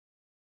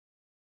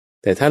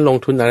แต่ถ้าลง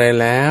ทุนอะไร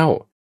แล้ว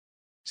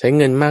ใช้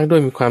เงินมากด้ว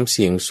ยมีความเ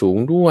สี่ยงสูง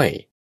ด้วย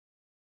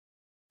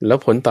แล้ว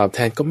ผลตอบแท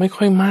นก็ไม่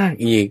ค่อยมาก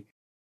อีก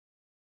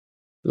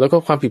แล้วก็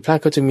ความผิดพลาด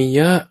ก็จะมีเ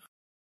ยอะ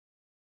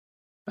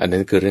อันนั้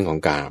นคือเรื่องของ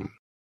กาม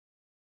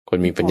คน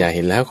มีปัญญาเ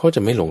ห็นแล้วเขาจ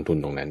ะไม่ลงทุน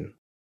ตรงนั้น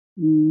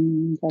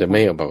จะไม่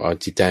แบบเอา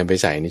จิตใจไป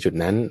ใส่ในจุด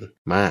นั้น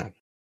มาก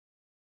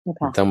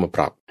ต้องมาป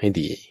รับให้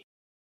ดี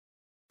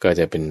ก็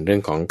จะเป็นเรื่อ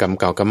งของกรรม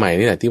เก่ากรรมใหม่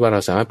นี่แหละที่ว่าเรา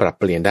สามารถปรับ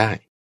เปลี่ยนได้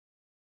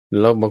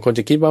เราบางคนจ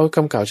ะคิดว่าก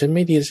รรมเก่าฉันไ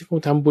ม่ดีฉันค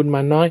งทำบุญม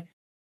าน้อย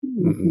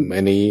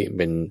อันนี้เ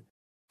ป็น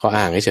ข้อ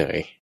อ้างเฉย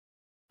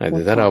แ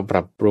ต่ถ้าเราป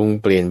รับปรุง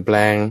เปลี่ยนแปล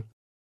ง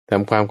ท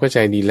ำความเข้าใจ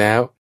ดีแล้ว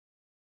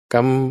กร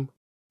รม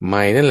ให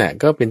ม่นั่นแหละ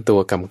ก็เป็นตัว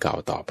กรรมเก่า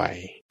ต่อไป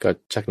ก็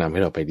ชักนำให้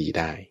เราไปดีไ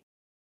ด้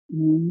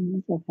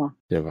เจ้าค่ะ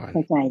เ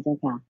ข้าใจเจ้า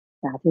ค่ะ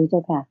สาธุเจ้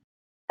าค่ะ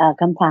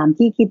คำถาม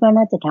ที่คิดว่า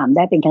น่าจะถามไ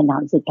ด้เป็นคำถา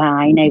มสุดท้า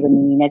ยในวัน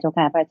นี้นะเจ้า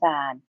ค่ะพระอาจา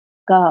รย์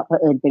ก็เผ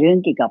อิญเป็นเรื่อง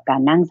เกี่ยวกับกา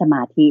รนั่งสม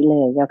าธิเล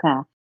ยเจ้าค่ะ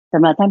ส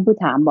ำหรับท่านผู้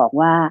ถามบอก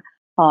ว่า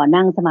พอ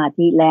นั่งสมา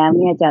ธิแล้วเ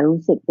นี่ยจะรู้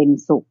สึกเป็น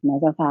สุขนะ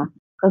เจ้าค่ะ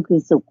ก็คือ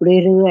สุข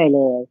เรื่อยๆเ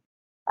ลย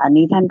อัน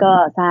นี้ท่านก็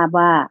ทราบ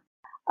ว่า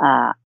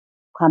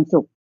ความสุ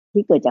ข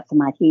ที่เกิดจากส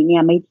มาธิเนี่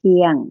ยไม่เ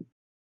ที่ยง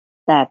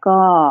แต่ก็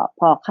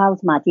พอเข้า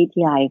สมาธิที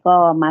ไรก็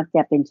มักจ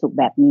ะเป็นสุข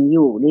แบบนี้อ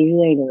ยู่เ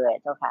รื่อยๆเลย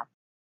เจ้าค่ะ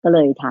ก็เล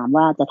ยถาม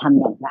ว่าจะทำ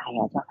อย่างไร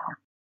เจ้าค่ะ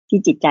ที่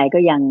จิตใจก็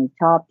ยัง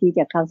ชอบที่จ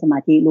ะเข้าสมา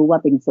ธิรู้ว่า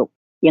เป็นสุข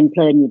ยังเพ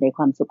ลินอยู่ในค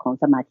วามสุขของ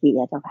สมาธิ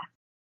เจ้าค่ะ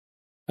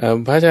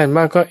พระอาจารย์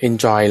ว่าก็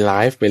enjoy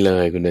life ไปเล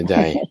ยคุณเดินใจ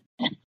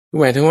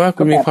หมายถึงว่า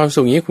คุณมีความ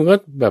สุขนี้คุณก็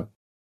แบบ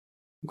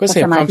ก็เส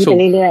พความสุข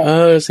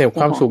เสพ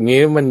ความสุขนี้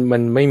มั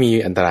นไม่มี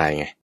อันตราย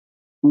ไง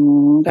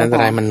อันต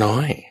รายมันน้อ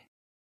ย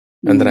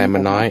อันตรายมั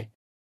นน้อย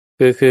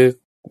คือ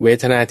เว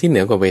ทนาที่เหนื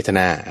อกว่าเวทน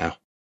า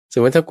ส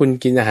มมติถ้าคุณ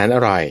กินอาหารอ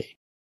ร่อย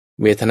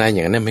เวทนาอย่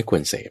างนั้นไม่คว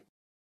รเสพ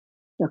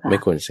ไม่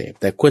ควรเสพ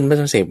แต่ควรไม่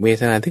ต้องเสพเว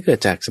ทนาที่เกิด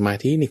จากสมา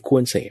ธินี่คว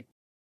รเสพ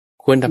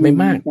ควรทำไม่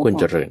มากควร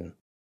เจริญ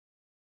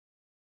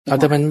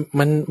แต่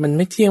มันไ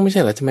ม่เที่ยงไม่ใ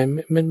ช่เหรอทำไม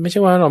มันไม่ใช่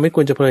ว่าเราไม่ค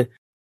วรจะเพลิน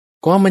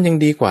ก็มันยัง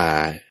ดีกว่า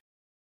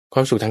คว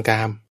ามสุขทางก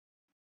าม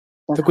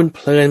ถ้าคุณเพ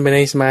ลินไปใน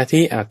สมาธิ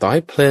ต่อให้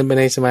เพลินไป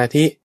ในสมา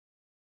ธิ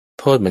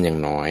โทษมันยัง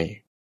น้อย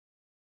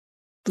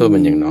โทษมั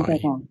นยังน้อย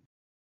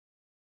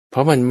เพร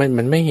าะมัน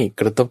ไม่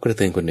กระทบกระเ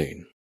ทือนคนอื่น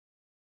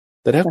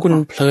แต่ถ้าคุณ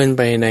เพลินไ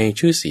ปใน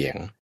ชื่อเสียง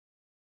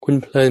คุณ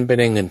เพลินไป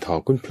ในเงินทอง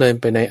คุณเพลิน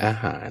ไปในอา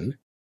หาร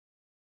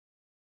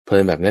เพลิ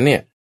นแบบนั้นเนี่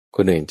ยค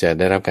นอื่นจะไ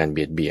ด้รับการเ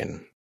บียดเบียน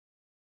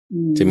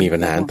จะมีปั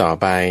ญหาต่อ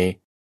ไป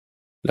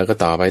แล้วก็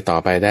ต่อ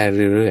ไปได้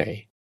เรื่อย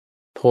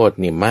ๆโทษ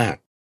นี่มาก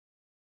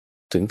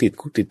ถึงติด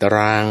คุกติดตาร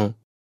าง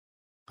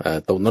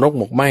ตกนรก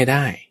หมกไหม้ไ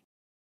ด้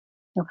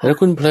แล้ว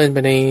คุณเพลินไป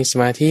ในส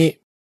มาธิ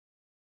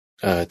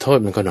โทษ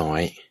มันก็น้อ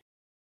ย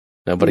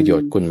แล้วประโย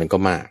ชน์คุณมันก็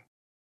มาก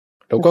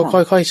เราก็ค่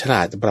อยๆฉล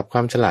าดปรับคว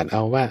ามฉลาดเอ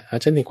าว่า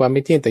ฉันเห็นความไ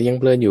ม่เที่ยงแต่ยัง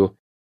เพลินอยู่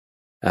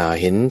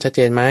เห็นชัดเจ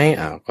นไหม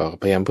ก็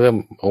พยายามเพิ่ม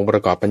องค์ปร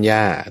ะกอบปัญญ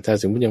าถ้า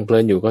สมมติยังเพลิ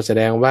นอยู่ก็แส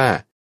ดงว่า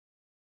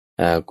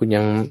คุณ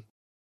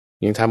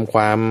ยังทำคว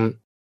าม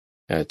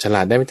ฉล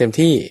าดได้ไม่เต็ม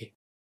ที่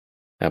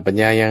ปัญ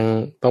ญายัง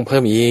ต้องเพิ่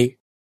มอีก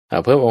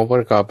เพิ่มองค์ป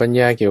ระกอบปัญ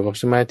ญาเกี่ยวกับ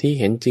สมาธิ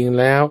เห็นจริง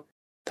แล้ว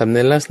ทำใน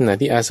ลักษณะ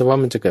ที่อาสวะ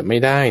มันจะเกิดไม่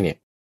ได้เนี่ย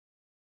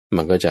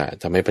มันก็จะ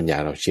ทำให้ปัญญา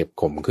เราเฉียบ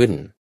คมขึ้น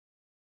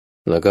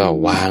แล้วก็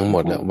วางหม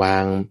ดแล้ววา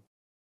ง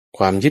ค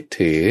วามยึด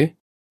ถือ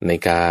ใน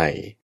กาย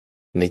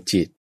ใน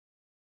จิต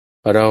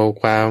เรา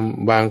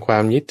วางควา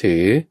มยึดถื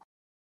อ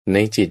ใน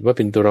จิตว่าเ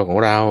ป็นตัวเราของ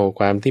เรา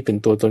ความที่เป็น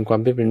ตัวตนควา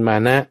มที่เป็นมา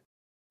นะ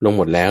ลงห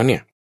มดแล้วเนี่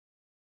ย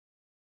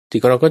จิต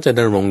ของเราก็จะด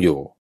ำรงอยู่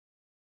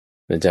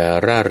มันจะ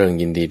ร่าเริง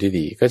ยินดีด้วย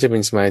ดีก็จะเป็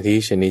นสมาธิ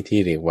ชนิด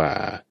ที่เรียกว่า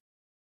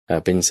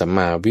เป็นสัมม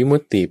าวิมุ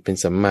ตติเป็น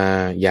สัมมา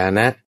ญาณ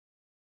ะ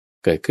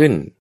เกิดขึ้น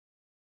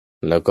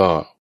แล้วก็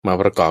มา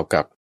ประกอบ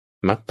กับ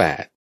มรรคแป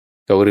ด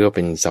ก็เรียกว่าเ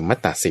ป็นสัมมัต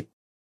ตสิบ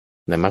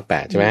ในมรรคแป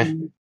ดใช่ไหม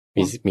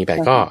มี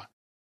8ข้อ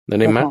แล้ว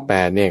ในมรรคแป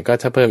ดเนี่ยก็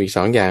ถ้าเพิ่มอีก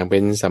2อย่างเป็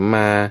นสัมม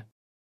า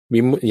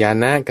วิมุตติญา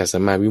ณะกับสั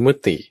มมาวิมุต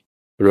ติ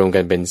รวมกั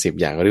นเป็น10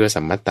อย่างเรียกว่า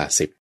สัมมัตต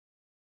สิบ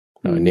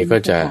อันนี้ก็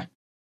จะ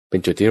เป็น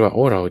จุดที่ว่า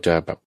เราจะ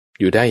แบบ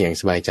อยู่ได้อย่าง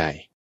สบายใจ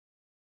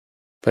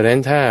เพราะฉะนั้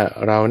นถ้า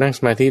เรานั่งส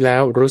มาธิแล้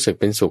วรู้สึก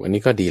เป็นสุขอัน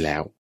นี้ก็ดีแล้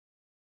ว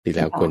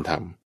ควรท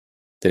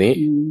ำทีนี้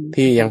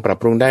ที่ยังปรับ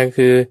ปรุงได้ก็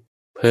คือ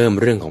เพิ่ม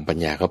เรื่องของปัญ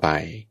ญาเข้าไป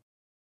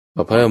พ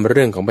อเพิ่มเ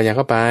รื่องของปัญญาเ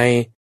ข้าไป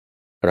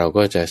เรา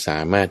ก็จะสา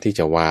มารถที่จ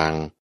ะวาง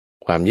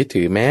ความยึด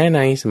ถือแม้ใน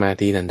สมา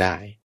ธินั้นได้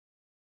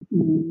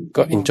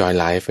ก็ enjoy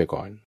life ไป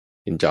ก่อน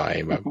enjoy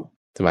แบบ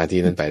สมาธิ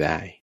นั้นไปได้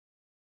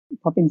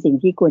เพราะเป็นสิ่ง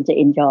ที่ควรจะ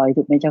enjoy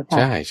ถูกไหมเจ้าค่ะ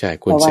ใช่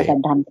ควรเสพเพราะว่าการ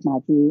ทำสมา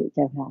ธิเ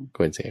จ้าค่ะค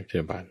วรเสพเจ้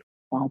าบ้าน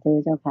สาธุ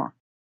เจ้าค่ะ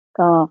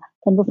ก็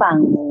ท่านผู้ฟัง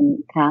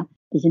คะ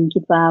ดิฉันคิ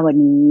ดว่าวัน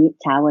นี้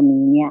เช้าวัน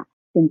นี้เนี่ย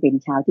ซึ่งเป็น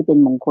เช้าที่เป็น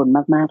มงคล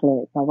มากๆเล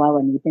ยเพราะว่า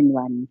วันนี้เป็น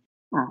วัน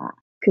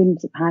ขึ้น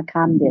15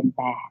ค่ำเดือน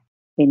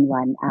8เป็น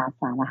วันอา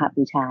สาฬห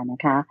บูชาน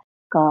ะคะ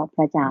ก็พ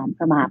ระอาจารย์พ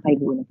ระมหาไพ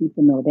บูลย์อภิ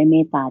ปุโนได้เม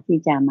ตตาที่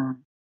จะมา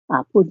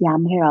พูดย้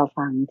ำให้เรา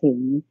ฟังถึง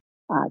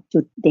จุ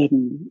ดเด่น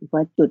หรือ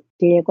ว่าจุด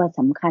ที่เรียกว่าส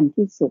ำคัญ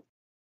ที่สุด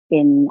เป็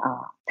น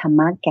ธรร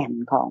มะแก่น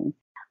ของ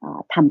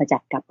ธรรมจั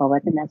กรกับปวั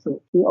ตตนสูต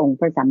รที่องค์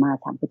พระสัมมา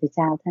สัมพุทธเ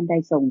จ้าท่านได้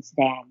ทรงแส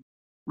ดง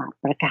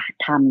ประกาศ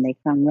ธรรมใน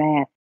ครั้งแร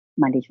ก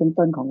มาในช่วง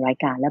ต้นของราย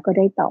การแล้วก็ไ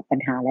ด้ตอบปัญ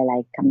หาหลา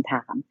ยๆคำถ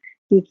าม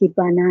ที่คิด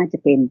ว่าน่าจะ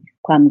เป็น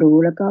ความรู้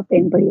แล้วก็เป็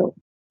นประโยช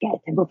น์แก่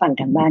ท่านผู้ฟัง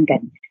ทางบ้านกั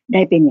นไ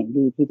ด้เป็นอย่าง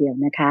ดีทีเดียว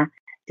นะคะ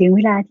ถึงเว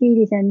ลาที่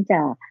ดิฉันจ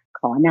ะ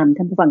ขอนำ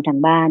ท่านผู้ฟังทาง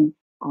บ้าน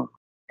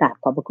กราบ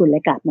ขอบพระคุณแล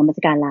ะกราบนมัส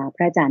การลาพ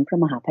ระอาจารย์พระ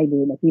มหาไพบู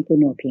ลย์อภิปุ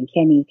โนเพียงแ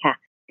ค่นี้ค่ะ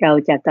เรา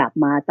จะกลับ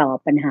มาตอบ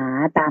ปัญหา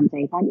ตามใจ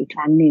ท่านอีกค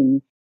รั้งหนึ่ง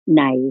ใ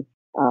น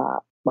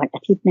วันอ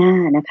าทิตย์หน้า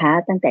นะคะ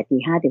ตั้งแต่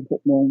 5:00 ถึง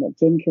 6:00 นเหมือน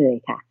เช่นเคย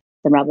ค่ะ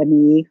สำหรับวัน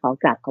นี้ขอ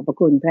กราบขอบพระ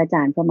คุณพระอาจ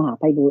ารย์พระมหา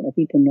ไพบูลย์อ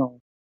ภิปุโน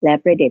และ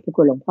พระเดชพระ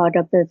คุณหลวงพ่อด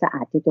ร.สะอ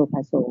าดทิโตภ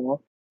าโส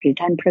หรือ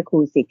ท่านพระครู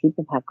สิทธิป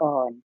ระภาก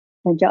ร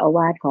ท่านเจ้าอาว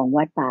าสของ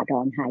วัดป่าดอ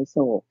นหายโศ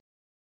ก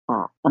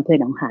อำเภอ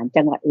หนองหาน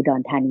จังหวัดอุด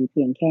รธานีเ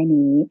พียงแค่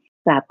นี้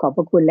กราบขอบพ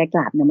ระคุณและก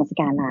ราบนมัส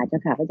การลาเจ้า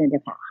ค่ะพระอาจารย์เจ้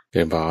าค่ะ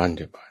เจ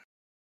ริญพร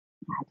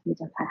สาธุเ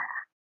จ้าค่ะ